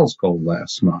sales goal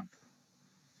last month.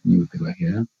 And you would be like,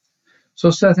 yeah. So,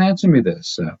 Seth, answer me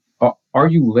this. Are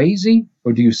you lazy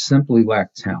or do you simply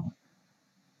lack talent?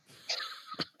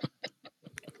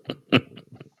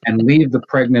 And leave the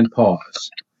pregnant pause.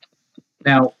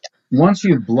 Now, once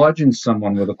you've bludgeoned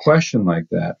someone with a question like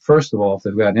that, first of all, if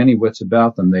they've got any wits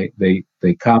about them,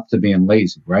 they cop to being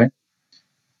lazy, right?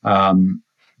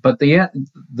 But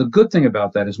the good thing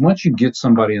about that is once you get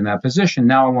somebody in that position,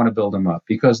 now I want to build them up,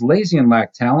 because lazy and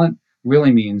lack talent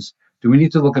really means, do we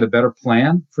need to look at a better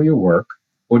plan for your work,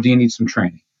 or do you need some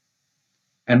training?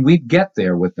 And we'd get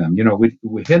there with them.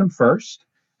 We'd hit them first,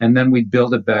 and then we'd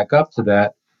build it back up to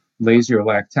that lazy or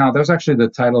lack talent. That was actually the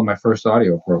title of my first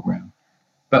audio program.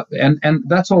 But and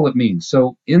that's all it means.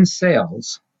 So in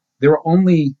sales, there are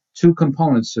only two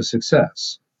components to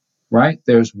success, right?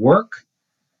 There's work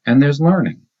and there's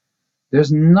learning.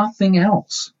 There's nothing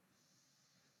else,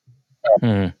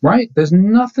 right? There's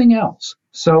nothing else.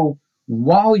 So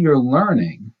while you're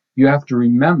learning, you have to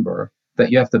remember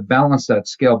that you have to balance that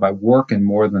scale by working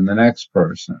more than the next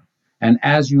person. And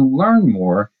as you learn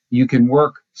more, you can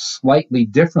work slightly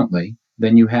differently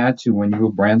than you had to when you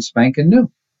were brand spanking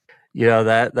new.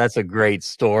 That's a great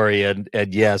story, and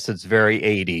yes, it's very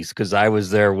 80s because I was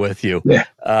there with you. Yeah.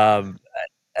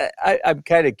 I'm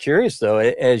kind of curious though,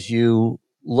 as you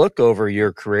look over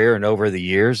your career and over the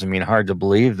years. I mean, hard to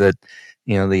believe that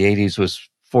the 80s was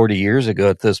 40 years ago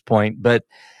at this point, but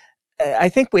I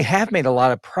think we have made a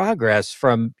lot of progress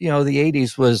from, the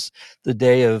 80s was the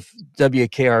day of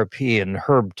WKRP and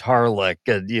Herb Tarlick,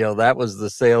 and, that was the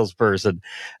salesperson.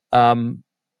 Can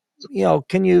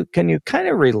you kind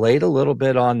of relate a little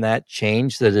bit on that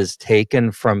change that is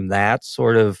taken from that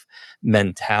sort of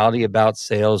mentality about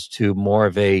sales to more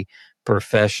of a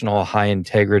professional, high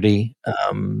integrity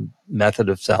method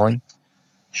of selling?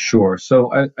 Sure.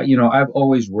 So I've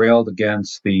always railed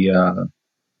against the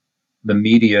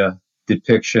media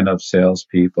depiction of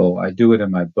salespeople. I do it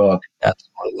in my book.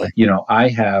 Absolutely. I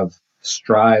have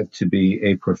strived to be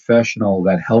a professional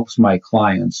that helps my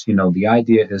clients. The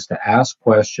idea is to ask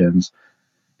questions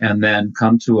and then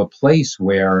come to a place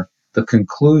where the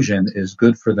conclusion is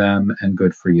good for them and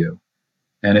good for you.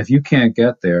 And if you can't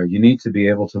get there, you need to be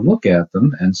able to look at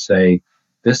them and say,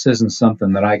 this isn't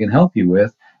something that I can help you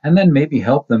with, and then maybe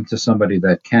help them to somebody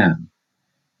that can.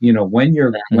 When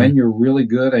you're really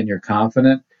good and you're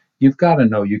confident, you've got to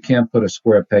know you can't put a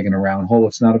square peg in a round hole.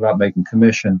 It's not about making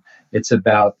commission. It's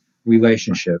about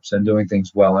relationships and doing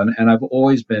things well. And I've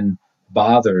always been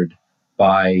bothered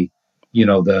by,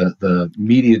 the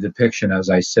media depiction, as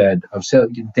I said, of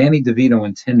Danny DeVito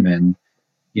and Tin Men,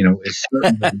 is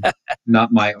certainly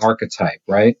not my archetype,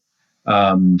 right?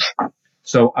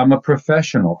 So I'm a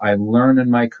professional. I learn in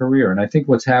my career. And I think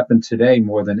what's happened today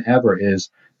more than ever is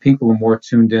people are more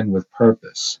tuned in with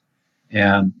purpose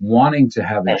and wanting to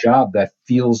have a job that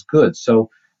feels good. So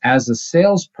as a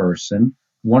salesperson,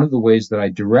 one of the ways that I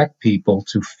direct people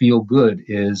to feel good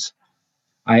is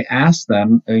I ask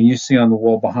them, and you see on the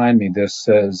wall behind me, this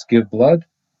says, give blood.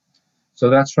 So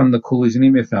that's from the Cooley's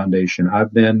Anemia Foundation.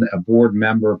 I've been a board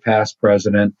member, past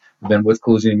president. I've been with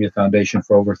Cooley's Anemia Foundation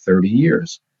for over 30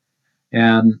 years.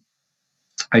 And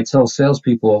I tell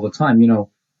salespeople all the time,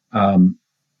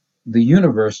 the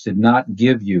universe did not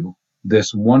give you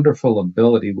this wonderful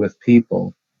ability with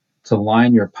people to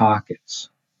line your pockets.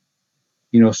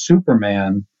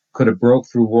 Superman could have broke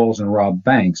through walls and robbed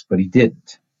banks, but he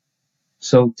didn't.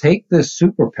 So take this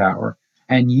superpower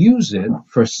and use it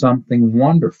for something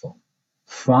wonderful.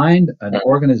 Find an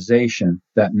organization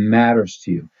that matters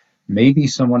to you. Maybe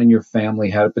someone in your family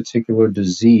had a particular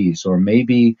disease, or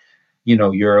maybe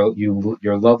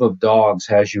your love of dogs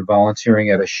has you volunteering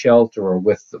at a shelter or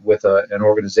with an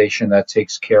organization that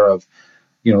takes care of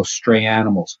stray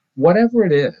animals, whatever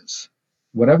it is,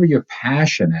 whatever your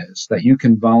passion is that you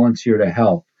can volunteer to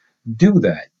help, do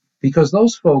that, because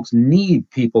those folks need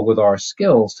people with our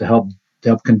skills to help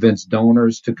convince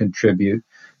donors to contribute,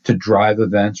 to drive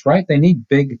events, right? They need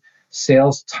big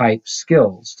sales type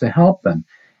skills to help them.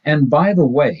 And by the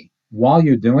way, while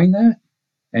you're doing that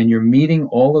and you're meeting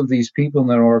all of these people in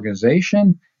that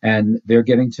organization and they're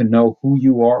getting to know who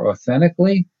you are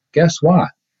authentically, guess what?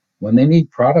 When they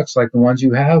need products like the ones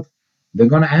you have, they're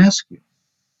going to ask you.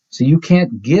 So you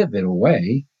can't give it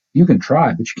away. You can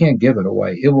try, but you can't give it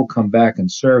away. It will come back and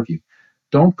serve you.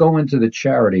 Don't go into the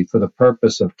charity for the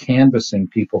purpose of canvassing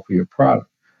people for your product.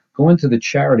 Go into the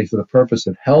charity for the purpose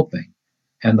of helping.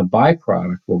 And the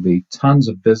byproduct will be tons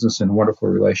of business and wonderful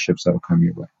relationships that will come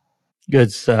your way.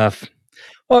 Good stuff.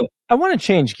 Well, I want to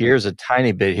change gears a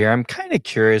tiny bit here. I'm kind of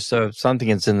curious. So something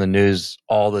that's in the news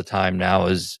all the time now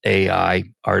is AI,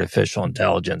 artificial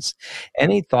intelligence.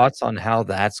 Any thoughts on how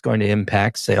that's going to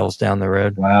impact sales down the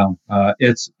road? Wow.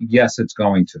 It's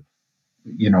going to.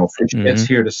 It's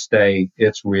here to stay.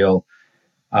 It's real.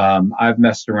 I've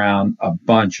messed around a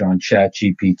bunch on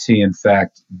ChatGPT. In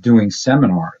fact, doing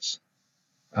seminars,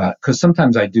 because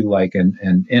sometimes I do like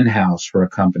an in-house for a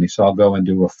company. So I'll go and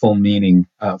do a full morning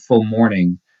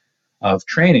of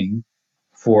training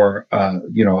for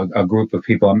a group of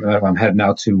people. I'm heading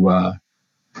out to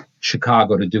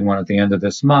Chicago to do one at the end of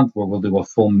this month, where we'll do a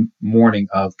full morning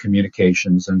of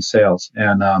communications and sales.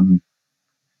 And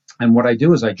what I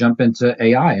do is I jump into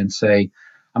AI and say,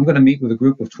 I'm going to meet with a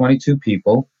group of 22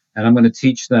 people, and I'm going to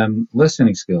teach them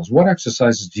listening skills. What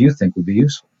exercises do you think would be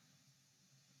useful?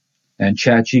 And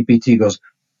ChatGPT goes,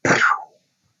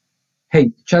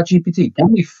 hey, ChatGPT, give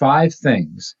me 5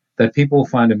 things that people will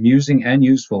find amusing and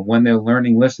useful when they're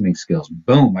learning listening skills.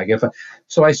 Boom, I get.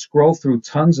 So I scroll through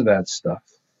tons of that stuff,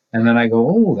 and then I go,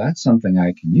 oh, that's something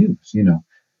I can use.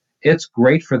 It's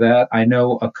great for that. I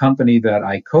know a company that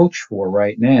I coach for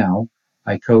right now.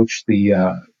 I coach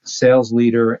the sales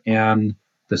leader and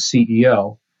the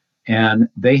CEO, and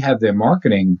they have their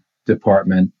marketing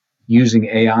department using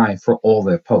AI for all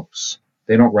their posts.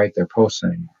 They don't write their posts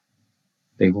anymore.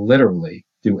 They literally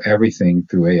do everything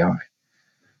through AI.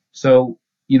 So,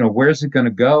 where's it going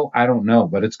to go? I don't know,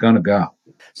 but it's going to go.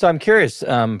 So I'm curious,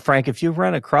 Frank, if you've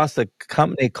run across a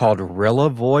company called Rilla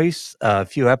Voice. A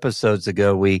few episodes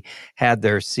ago, we had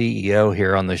their CEO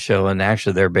here on the show, and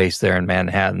actually they're based there in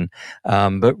Manhattan.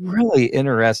 But really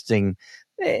interesting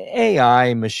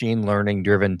AI, machine learning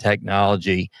driven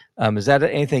technology. Is that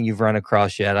anything you've run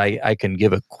across yet? I can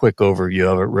give a quick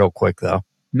overview of it real quick, though.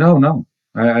 No,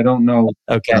 I don't know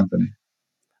the Okay. company.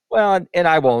 Well, and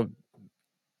I won't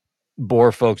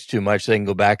bore folks too much. They can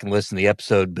go back and listen to the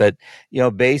episode, but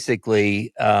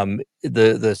basically,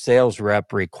 the sales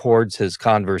rep records his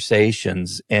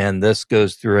conversations, and this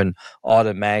goes through and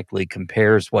automatically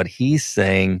compares what he's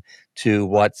saying to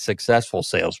what successful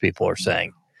salespeople are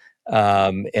saying.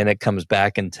 And it comes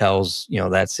back and tells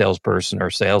that salesperson or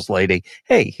sales lady,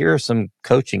 hey, here are some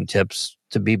coaching tips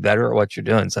to be better at what you're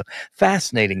doing. So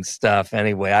fascinating stuff.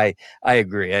 Anyway, I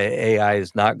agree. AI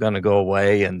is not going to go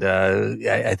away, and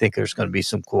I think there's going to be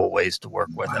some cool ways to work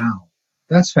with it. Wow,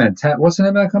 that's fantastic. What's the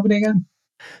name of that company again?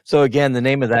 So again, the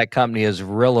name of that company is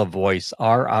Rilla Voice,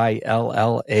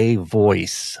 RILLA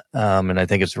Voice. And I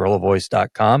think it's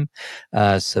rillavoice.com.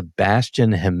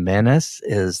 Sebastian Jimenez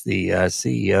is the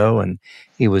CEO, and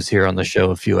he was here on the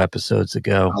show a few episodes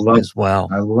ago as well.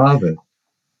 I love it.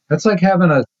 That's like having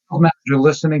a manager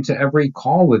listening to every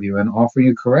call with you and offering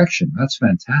you correction. That's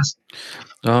fantastic.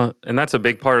 And that's a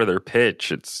big part of their pitch.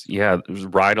 It's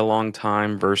ride along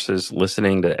time versus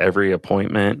listening to every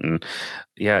appointment. And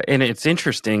and it's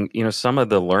interesting, some of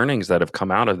the learnings that have come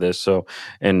out of this. So,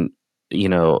 and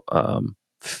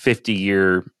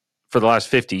 50-year for the last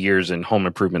 50 years in home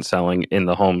improvement selling, in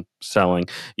the home selling,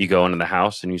 you go into the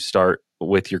house and you start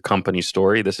with your company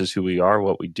story. This is who we are,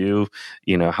 what we do,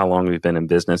 how long we've been in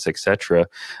business, etc.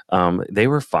 They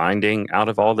were finding out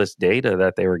of all this data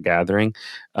that they were gathering,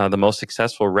 the most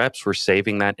successful reps were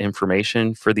saving that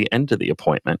information for the end of the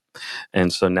appointment.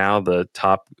 And so now the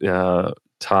top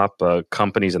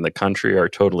companies in the country are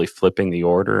totally flipping the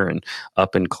order and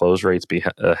up in close rates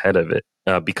ahead of it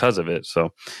because of it.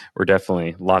 So we're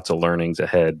definitely lots of learnings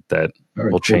ahead that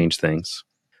will change things.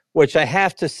 Which I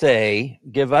have to say,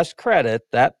 give us credit,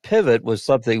 that pivot was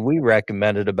something we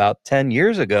recommended about 10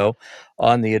 years ago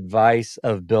on the advice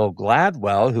of Bill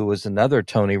Gladwell, who was another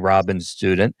Tony Robbins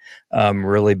student,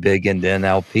 really big into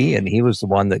NLP. And he was the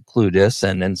one that clued us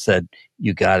in and said,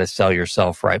 you got to sell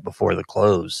yourself right before the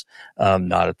close,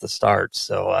 not at the start.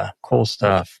 So cool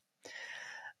stuff.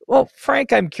 Well,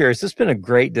 Frank, I'm curious. It's been a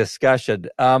great discussion.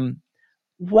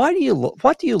 what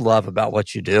do you love about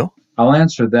what you do? I'll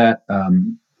answer that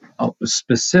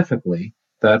specifically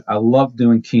that I love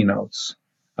doing keynotes.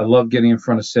 I love getting in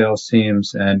front of sales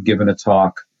teams and giving a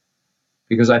talk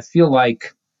because I feel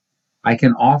like I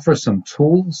can offer some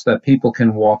tools that people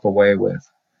can walk away with.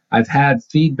 I've had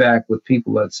feedback with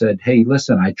people that said, hey,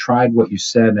 listen, I tried what you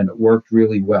said and it worked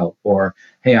really well. Or,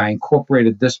 hey, I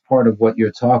incorporated this part of what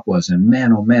your talk was and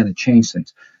man, oh man, it changed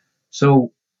things.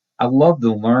 So I love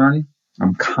to learn.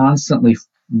 I'm constantly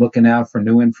looking out for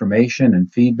new information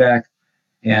and feedback.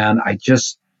 And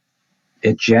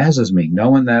it jazzes me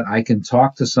knowing that I can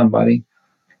talk to somebody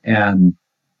and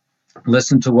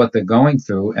listen to what they're going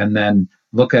through and then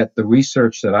look at the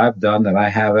research that I've done that I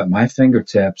have at my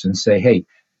fingertips and say, hey,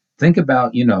 think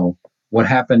about, what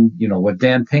happened, what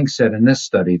Dan Pink said in this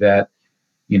study that,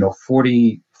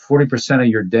 40% of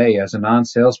your day as a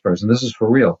non-salesperson, this is for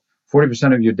real,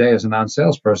 40% of your day as a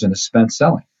non-salesperson is spent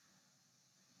selling.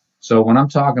 So when I'm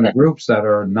talking to groups that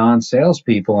are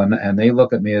non-salespeople and they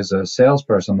look at me as a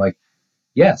salesperson, I'm like,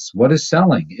 yes, what is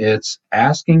selling? It's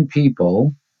asking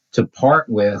people to part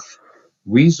with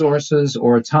resources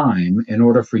or time in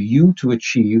order for you to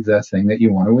achieve that thing that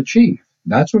you want to achieve.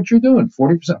 That's what you're doing.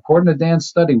 40%, according to Dan's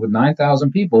study with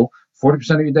 9,000 people,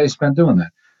 40% of your day spent doing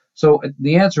that. So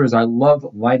the answer is I love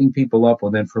lighting people up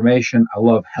with information. I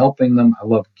love helping them. I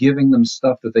love giving them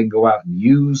stuff that they can go out and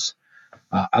use.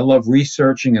 I love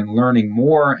researching and learning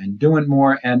more and doing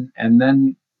more. And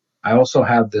then I also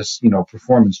have this,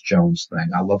 performance Jones thing.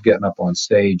 I love getting up on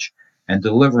stage and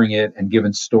delivering it and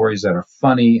giving stories that are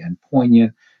funny and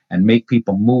poignant and make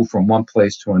people move from one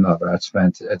place to another. That's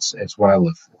fantastic. It's what I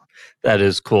live for. That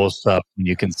is cool stuff.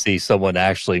 You can see someone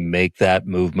actually make that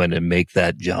movement and make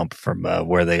that jump from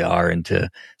where they are into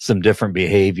some different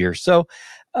behavior. So,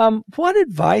 what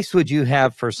advice would you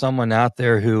have for someone out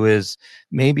there who is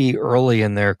maybe early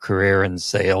in their career in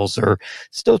sales or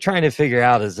still trying to figure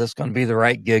out, is this going to be the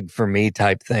right gig for me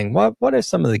type thing? What are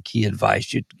some of the key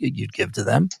advice you'd give to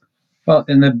them? Well,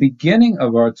 in the beginning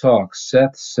of our talk,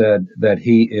 Seth said that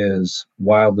he is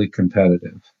wildly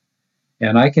competitive.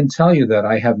 And I can tell you that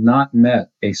I have not met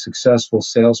a successful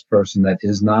salesperson that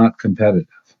is not competitive.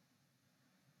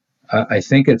 I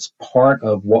think it's part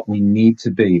of what we need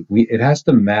to be. It has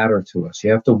to matter to us.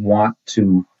 You have to want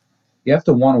to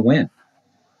win.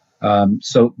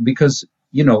 So because,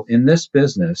 in this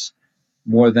business,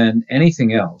 more than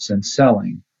anything else in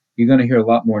selling, you're going to hear a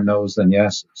lot more no's than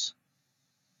yeses.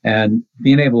 And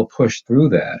being able to push through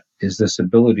that is this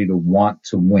ability to want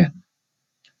to win.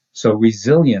 So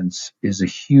resilience is a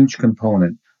huge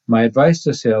component. My advice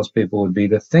to salespeople would be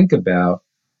to think about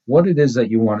what it is that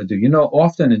you want to do.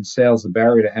 Often in sales, the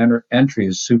barrier to entry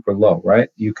is super low, right?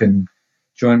 You can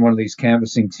join one of these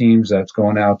canvassing teams that's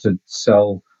going out to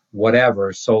sell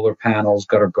whatever, solar panels,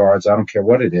 gutter guards, I don't care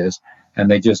what it is, and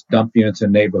they just dump you into a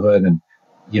neighborhood and,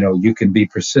 you can be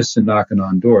persistent knocking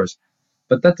on doors.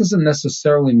 But that doesn't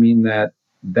necessarily mean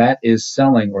that is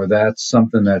selling or that's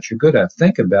something that you're good at.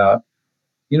 Think about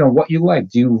what you like.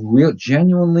 Do you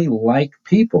genuinely like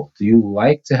people? Do you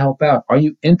like to help out? Are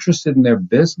you interested in their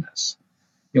business?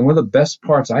 One of the best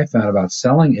parts I found about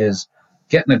selling is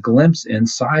getting a glimpse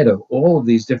inside of all of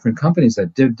these different companies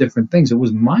that did different things. It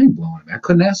was mind blowing. I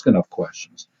couldn't ask enough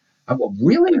questions.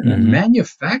 Really?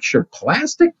 Manufacture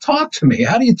plastic? Talk to me.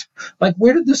 How do you,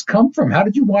 where did this come from? How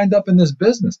did you wind up in this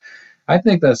business? I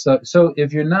think that's so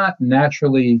if you're not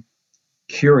naturally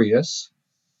curious,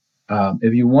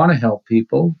 if you want to help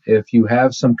people, if you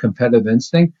have some competitive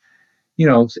instinct,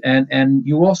 and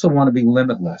you also want to be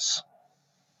limitless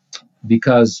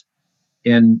because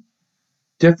in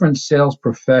different sales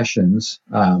professions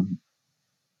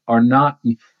are not.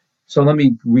 So let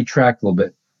me retract a little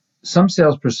bit. Some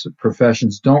sales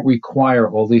professions don't require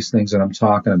all these things that I'm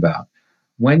talking about.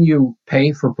 When you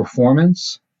pay for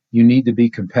performance, you need to be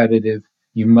competitive.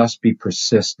 You must be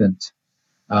persistent.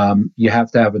 You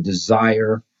have to have a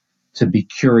desire to be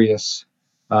curious.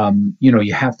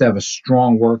 You have to have a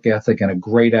strong work ethic and a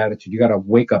great attitude. You got to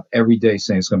wake up every day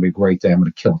saying it's going to be a great day. I'm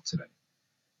going to kill it today.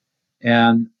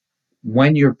 And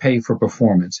when you're paid for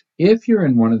performance, if you're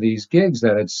in one of these gigs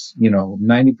that it's,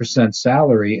 90%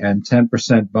 salary and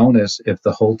 10% bonus if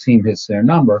the whole team hits their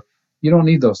number, you don't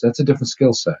need those. That's a different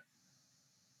skill set.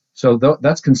 So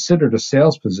that's considered a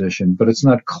sales position, but it's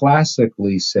not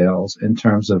classically sales in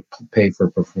terms of pay for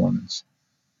performance.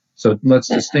 So let's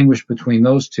distinguish between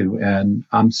those two. And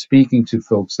I'm speaking to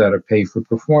folks that are paid for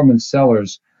performance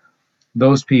sellers.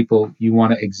 Those people, you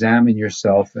want to examine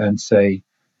yourself and say,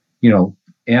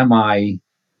 am I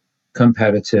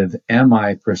competitive? Am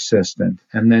I persistent?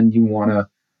 And then you want to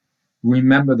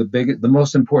remember the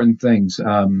most important things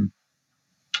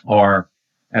are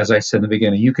As I said in the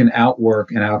beginning, you can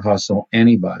outwork and out hustle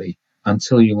anybody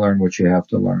until you learn what you have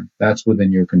to learn. That's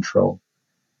within your control.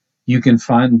 You can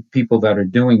find people that are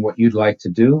doing what you'd like to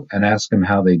do and ask them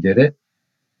how they did it.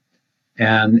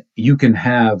 And you can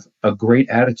have a great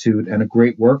attitude and a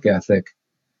great work ethic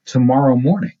tomorrow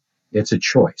morning. It's a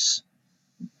choice.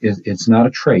 It's not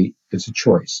a trait, it's a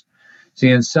choice. See,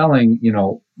 in selling,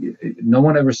 no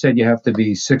one ever said you have to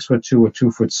be 6'2" or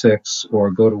 2'6"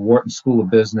 or go to Wharton School of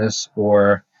Business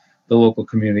or the local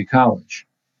community college.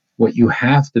 What you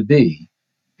have to be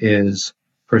is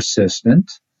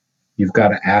persistent. You've got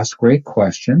to ask great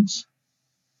questions.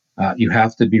 You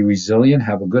have to be resilient,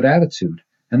 have a good attitude,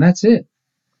 and that's it.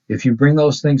 If you bring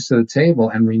those things to the table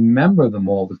and remember them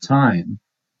all the time,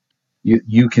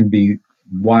 you can be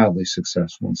wildly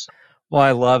successful. Well,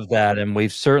 I love that, and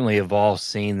we've certainly have all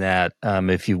seen that.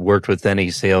 If you've worked with any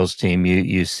sales team,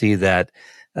 you see that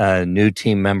new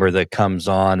team member that comes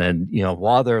on, and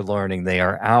while they're learning, they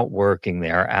are out working,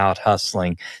 they are out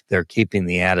hustling, they're keeping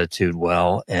the attitude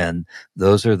well, and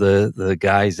those are the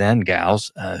guys and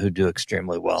gals who do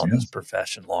extremely well in this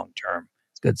profession long term.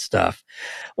 Good stuff.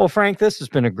 Well, Frank, this has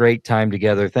been a great time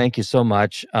together. Thank you so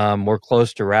much. We're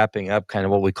close to wrapping up kind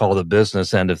of what we call the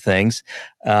business end of things.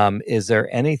 Is there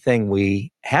anything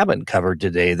we haven't covered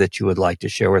today that you would like to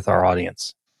share with our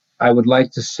audience? I would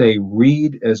like to say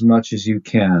read as much as you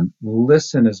can,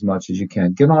 listen as much as you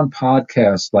can, get on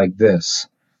podcasts like this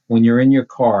when you're in your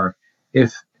car.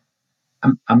 If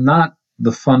I'm not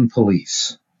the fun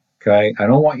police, okay? I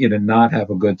don't want you to not have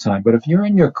a good time, but if you're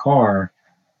in your car,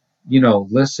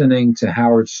 listening to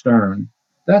Howard Stern,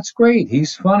 that's great.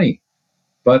 He's funny.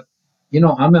 But,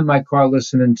 I'm in my car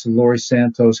listening to Laurie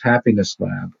Santos' Happiness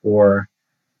Lab or,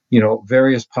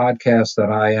 various podcasts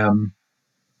that I am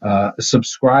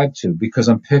subscribed to because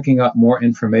I'm picking up more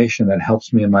information that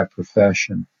helps me in my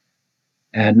profession.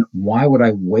 And why would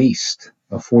I waste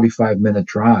a 45-minute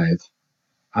drive?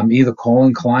 I'm either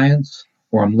calling clients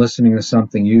or I'm listening to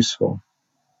something useful.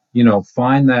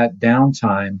 Find that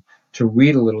downtime to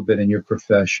read a little bit in your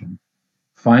profession.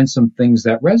 Find some things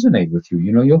that resonate with you.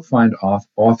 You'll find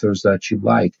authors that you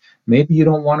like. Maybe you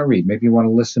don't want to read. Maybe you want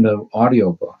to listen to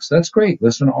audiobooks. That's great.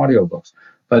 Listen to audiobooks.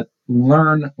 But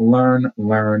learn,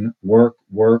 work.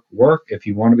 If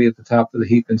you want to be at the top of the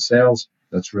heap in sales,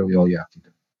 that's really all you have to do.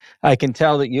 I can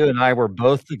tell that you and I were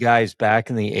both the guys back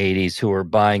in the 80s who were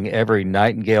buying every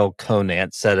Nightingale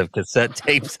Conant set of cassette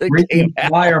tapes that came Frequent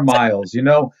flyer out. miles.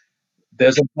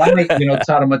 There's a guy,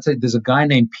 Todd, I'm going to say there's a guy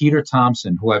named Peter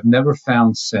Thompson who I've never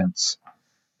found since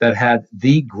that had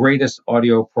the greatest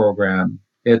audio program.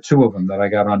 He had two of them that I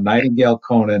got on Nightingale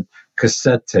Conant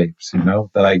cassette tapes,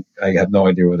 that I have no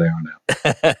idea where they are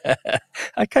now.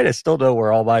 I kind of still know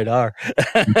where all mine are.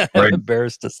 I'm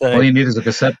embarrassed to say. All you need is a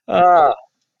cassette.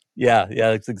 Yeah,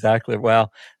 that's exactly.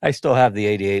 Well, I still have the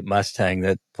 88 Mustang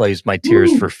that plays my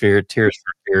Tears for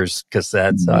Fears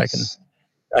cassette, Nice. so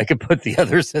I can put the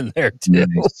others in there too.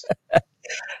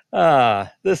 Nice.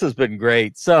 This has been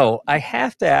great. So I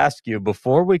have to ask you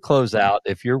before we close out,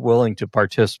 if you're willing to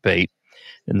participate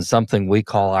in something we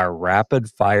call our rapid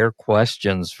fire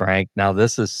questions, Frank. Now,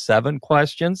 this is 7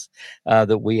 questions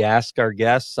that we ask our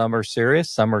guests. Some are serious,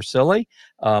 some are silly.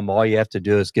 All you have to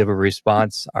do is give a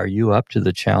response. Are you up to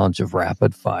the challenge of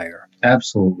rapid fire?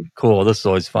 Absolutely. Cool. This is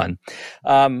always fun.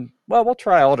 Well, we'll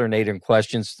try alternating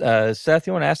questions. Seth,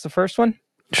 you want to ask the first one?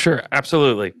 Sure,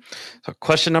 absolutely. So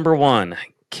question number 1.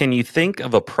 Can you think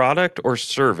of a product or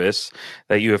service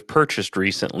that you have purchased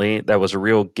recently that was a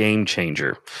real game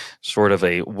changer? Sort of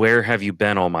a where have you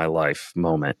been all my life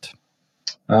moment?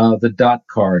 The dot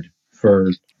card for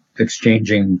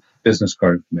exchanging business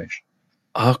card information.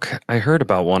 Okay, I heard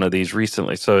about one of these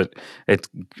recently. So it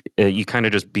you kind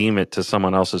of just beam it to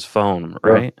someone else's phone,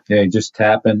 right? Yeah, you just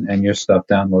tap and your stuff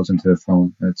downloads into the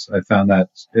phone. I found that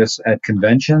at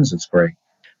conventions, it's great.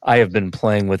 I have been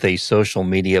playing with a social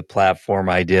media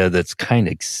platform idea that's kind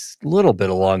of a little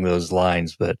bit along those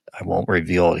lines, but I won't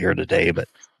reveal it here today. But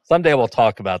someday we'll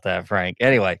talk about that, Frank.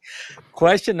 Anyway,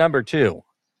 question number 2.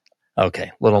 Okay,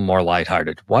 a little more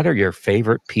lighthearted. What are your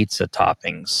favorite pizza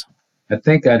toppings? I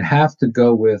think I'd have to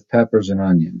go with peppers and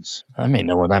onions. I may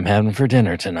know what I'm having for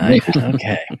dinner tonight.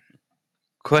 Okay.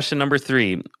 Question number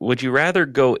 3. Would you rather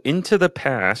go into the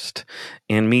past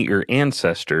and meet your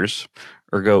ancestors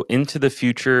or go into the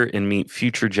future and meet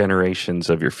future generations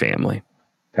of your family?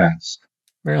 Past.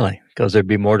 Really? Because there'd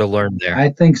be more to learn there. I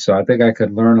think so. I think I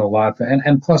could learn a lot.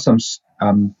 And plus,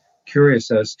 I'm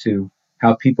curious as to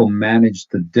how people manage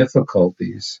the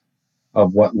difficulties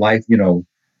of what life,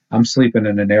 I'm sleeping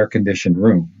in an air-conditioned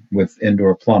room with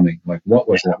indoor plumbing. Like, what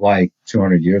was it like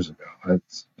 200 years ago?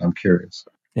 I'm curious.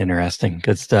 Interesting.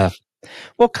 Good stuff.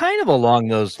 Well, kind of along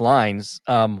those lines,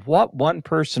 what one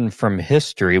person from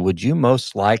history would you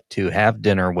most like to have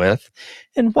dinner with?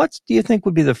 And what do you think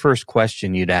would be the first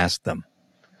question you'd ask them?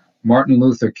 Martin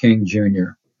Luther King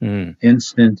Jr., Mm,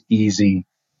 instant, easy,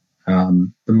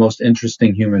 the most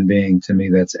interesting human being to me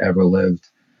that's ever lived.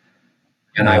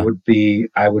 And yeah,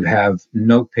 I would have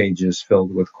note pages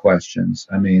filled with questions.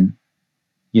 I mean,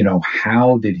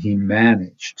 how did he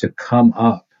manage to come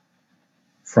up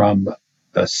from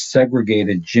a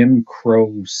segregated Jim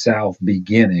Crow South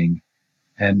beginning?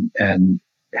 And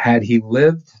had he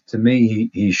lived, to me,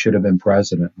 he should have been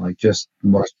president. Like, just the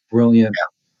most brilliant,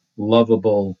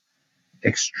 lovable,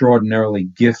 extraordinarily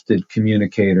gifted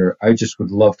communicator. I just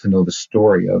would love to know the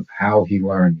story of how he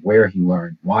learned, where he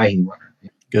learned, why he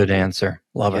learned. good answer.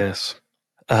 Love it. Yes.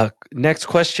 Next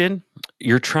question.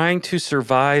 You're trying to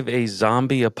survive a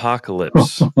zombie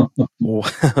apocalypse.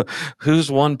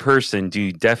 Who's one person do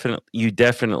you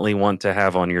definitely want to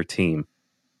have on your team?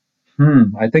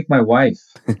 I think my wife.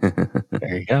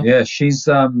 There you go. Yeah, she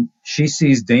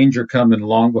sees danger coming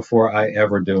long before I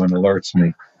ever do and alerts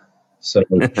me. So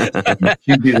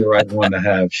she'd be the right one to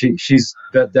have. She's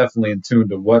definitely in tune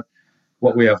to what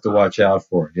we have to watch out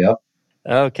for. Yep.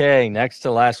 Okay, next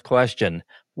to last question.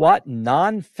 What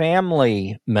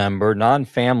non-family member,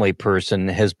 non-family person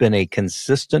has been a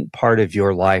consistent part of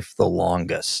your life the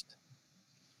longest?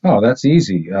 Oh, that's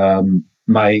easy.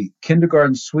 My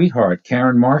kindergarten sweetheart,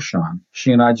 Karen Marchand.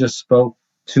 She and I just spoke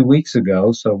 2 weeks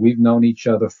ago, so we've known each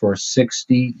other for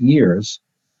 60 years.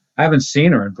 I haven't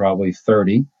seen her in probably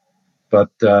 30,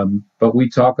 but we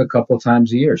talk a couple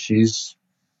times a year. She's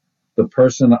the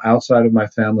person outside of my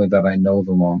family that I know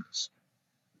the longest.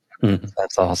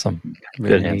 That's awesome.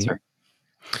 Very Good neat. answer.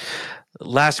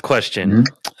 Last question.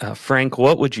 Frank,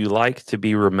 what would you like to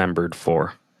be remembered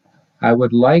for? I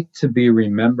would like to be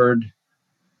remembered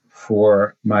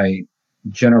for my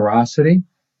generosity.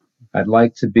 I'd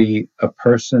like to be a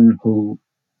person who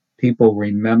people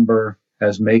remember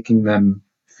as making them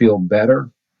feel better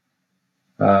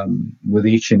with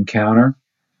each encounter.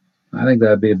 I think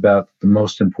that'd be about the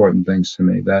most important things to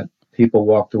me, that people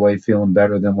walked away feeling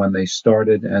better than when they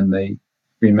started, and they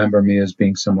remember me as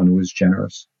being someone who was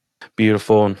generous.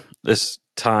 Beautiful. And this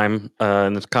time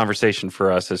and this conversation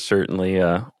for us has certainly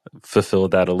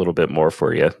fulfilled that a little bit more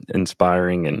for you.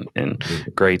 Inspiring and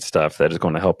great stuff that is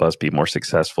going to help us be more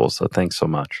successful. So thanks so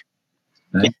much.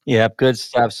 Yep, good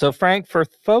stuff. So, Frank, for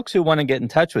folks who want to get in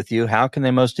touch with you, how can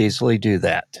they most easily do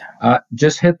that?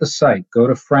 Just hit the site. Go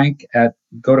to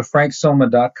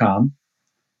franksomma.com,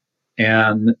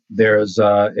 and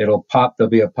it'll pop. There'll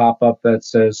be a pop-up that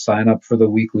says sign up for the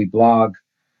weekly blog.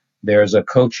 There's a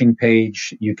coaching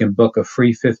page. You can book a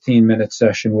free 15-minute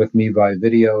session with me by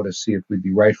video to see if we'd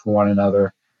be right for one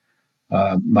another.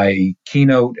 My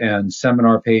keynote and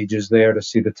seminar page is there to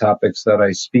see the topics that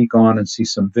I speak on, and see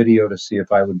some video to see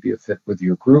if I would be a fit with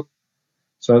your group.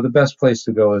 So the best place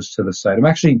to go is to the site. I'm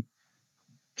actually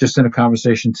just in a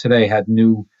conversation today, had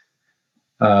new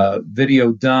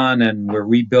video done, and we're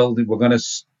rebuilding. We're going to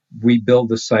rebuild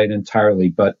the site entirely,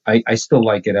 but I still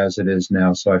like it as it is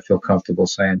now, so I feel comfortable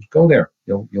saying, go there.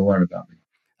 You'll learn about me.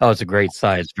 Oh, it's a great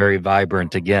site. It's very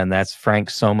vibrant. Again, that's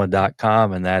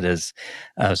franksomma.com, and that is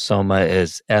Somma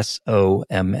is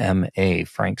SOMMA,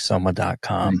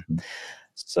 franksomma.com.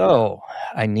 So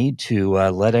I need to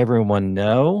let everyone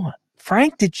know.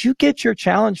 Frank, did you get your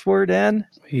challenge word in?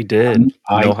 He did.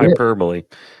 I No did. hyperbole.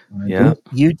 I Yeah. did.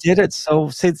 You did it. So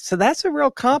that's a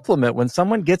real compliment when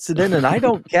someone gets it in and I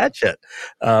don't catch it.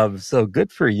 So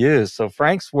good for you. So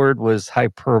Frank's word was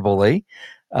hyperbole.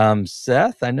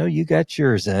 Seth, I know you got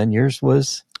yours in. Yours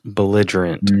was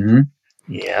Belligerent.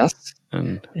 yes.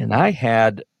 And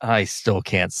I still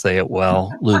can't say it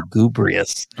well,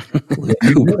 lugubrious.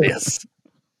 Lugubrious.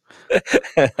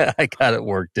 I got it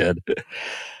worked in.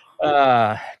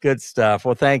 Good stuff.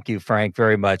 Well, thank you, Frank,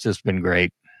 very much. It's been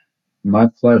great. My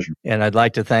pleasure. And I'd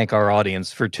like to thank our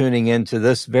audience for tuning in to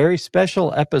this very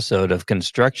special episode of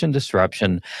Construction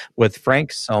Disruption with Frank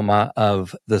Somma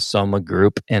of the Somma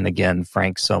Group. And again,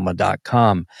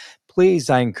 franksomma.com. Please,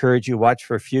 I encourage you watch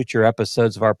for future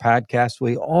episodes of our podcast.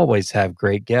 We always have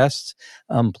great guests.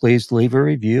 Please leave a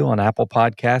review on Apple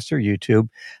Podcasts or YouTube.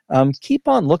 Keep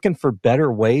on looking for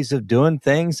better ways of doing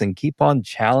things and keep on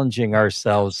challenging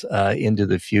ourselves into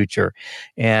the future.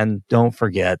 And don't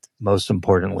forget, most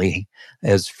importantly,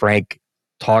 as Frank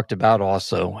talked about,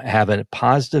 also have a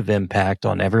positive impact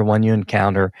on everyone you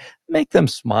encounter. Make them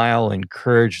smile,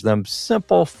 encourage them.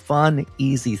 Simple, fun,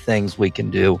 easy things we can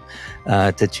do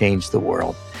to change the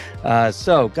world.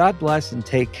 So God bless and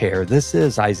take care. This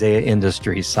is Isaiah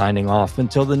Industries signing off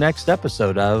until the next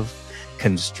episode of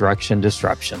Construction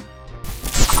Disruption.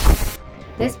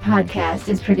 This podcast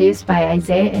is produced by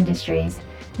Isaiah Industries,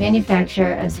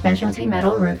 manufacturer of specialty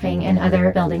metal roofing and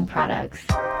other building products.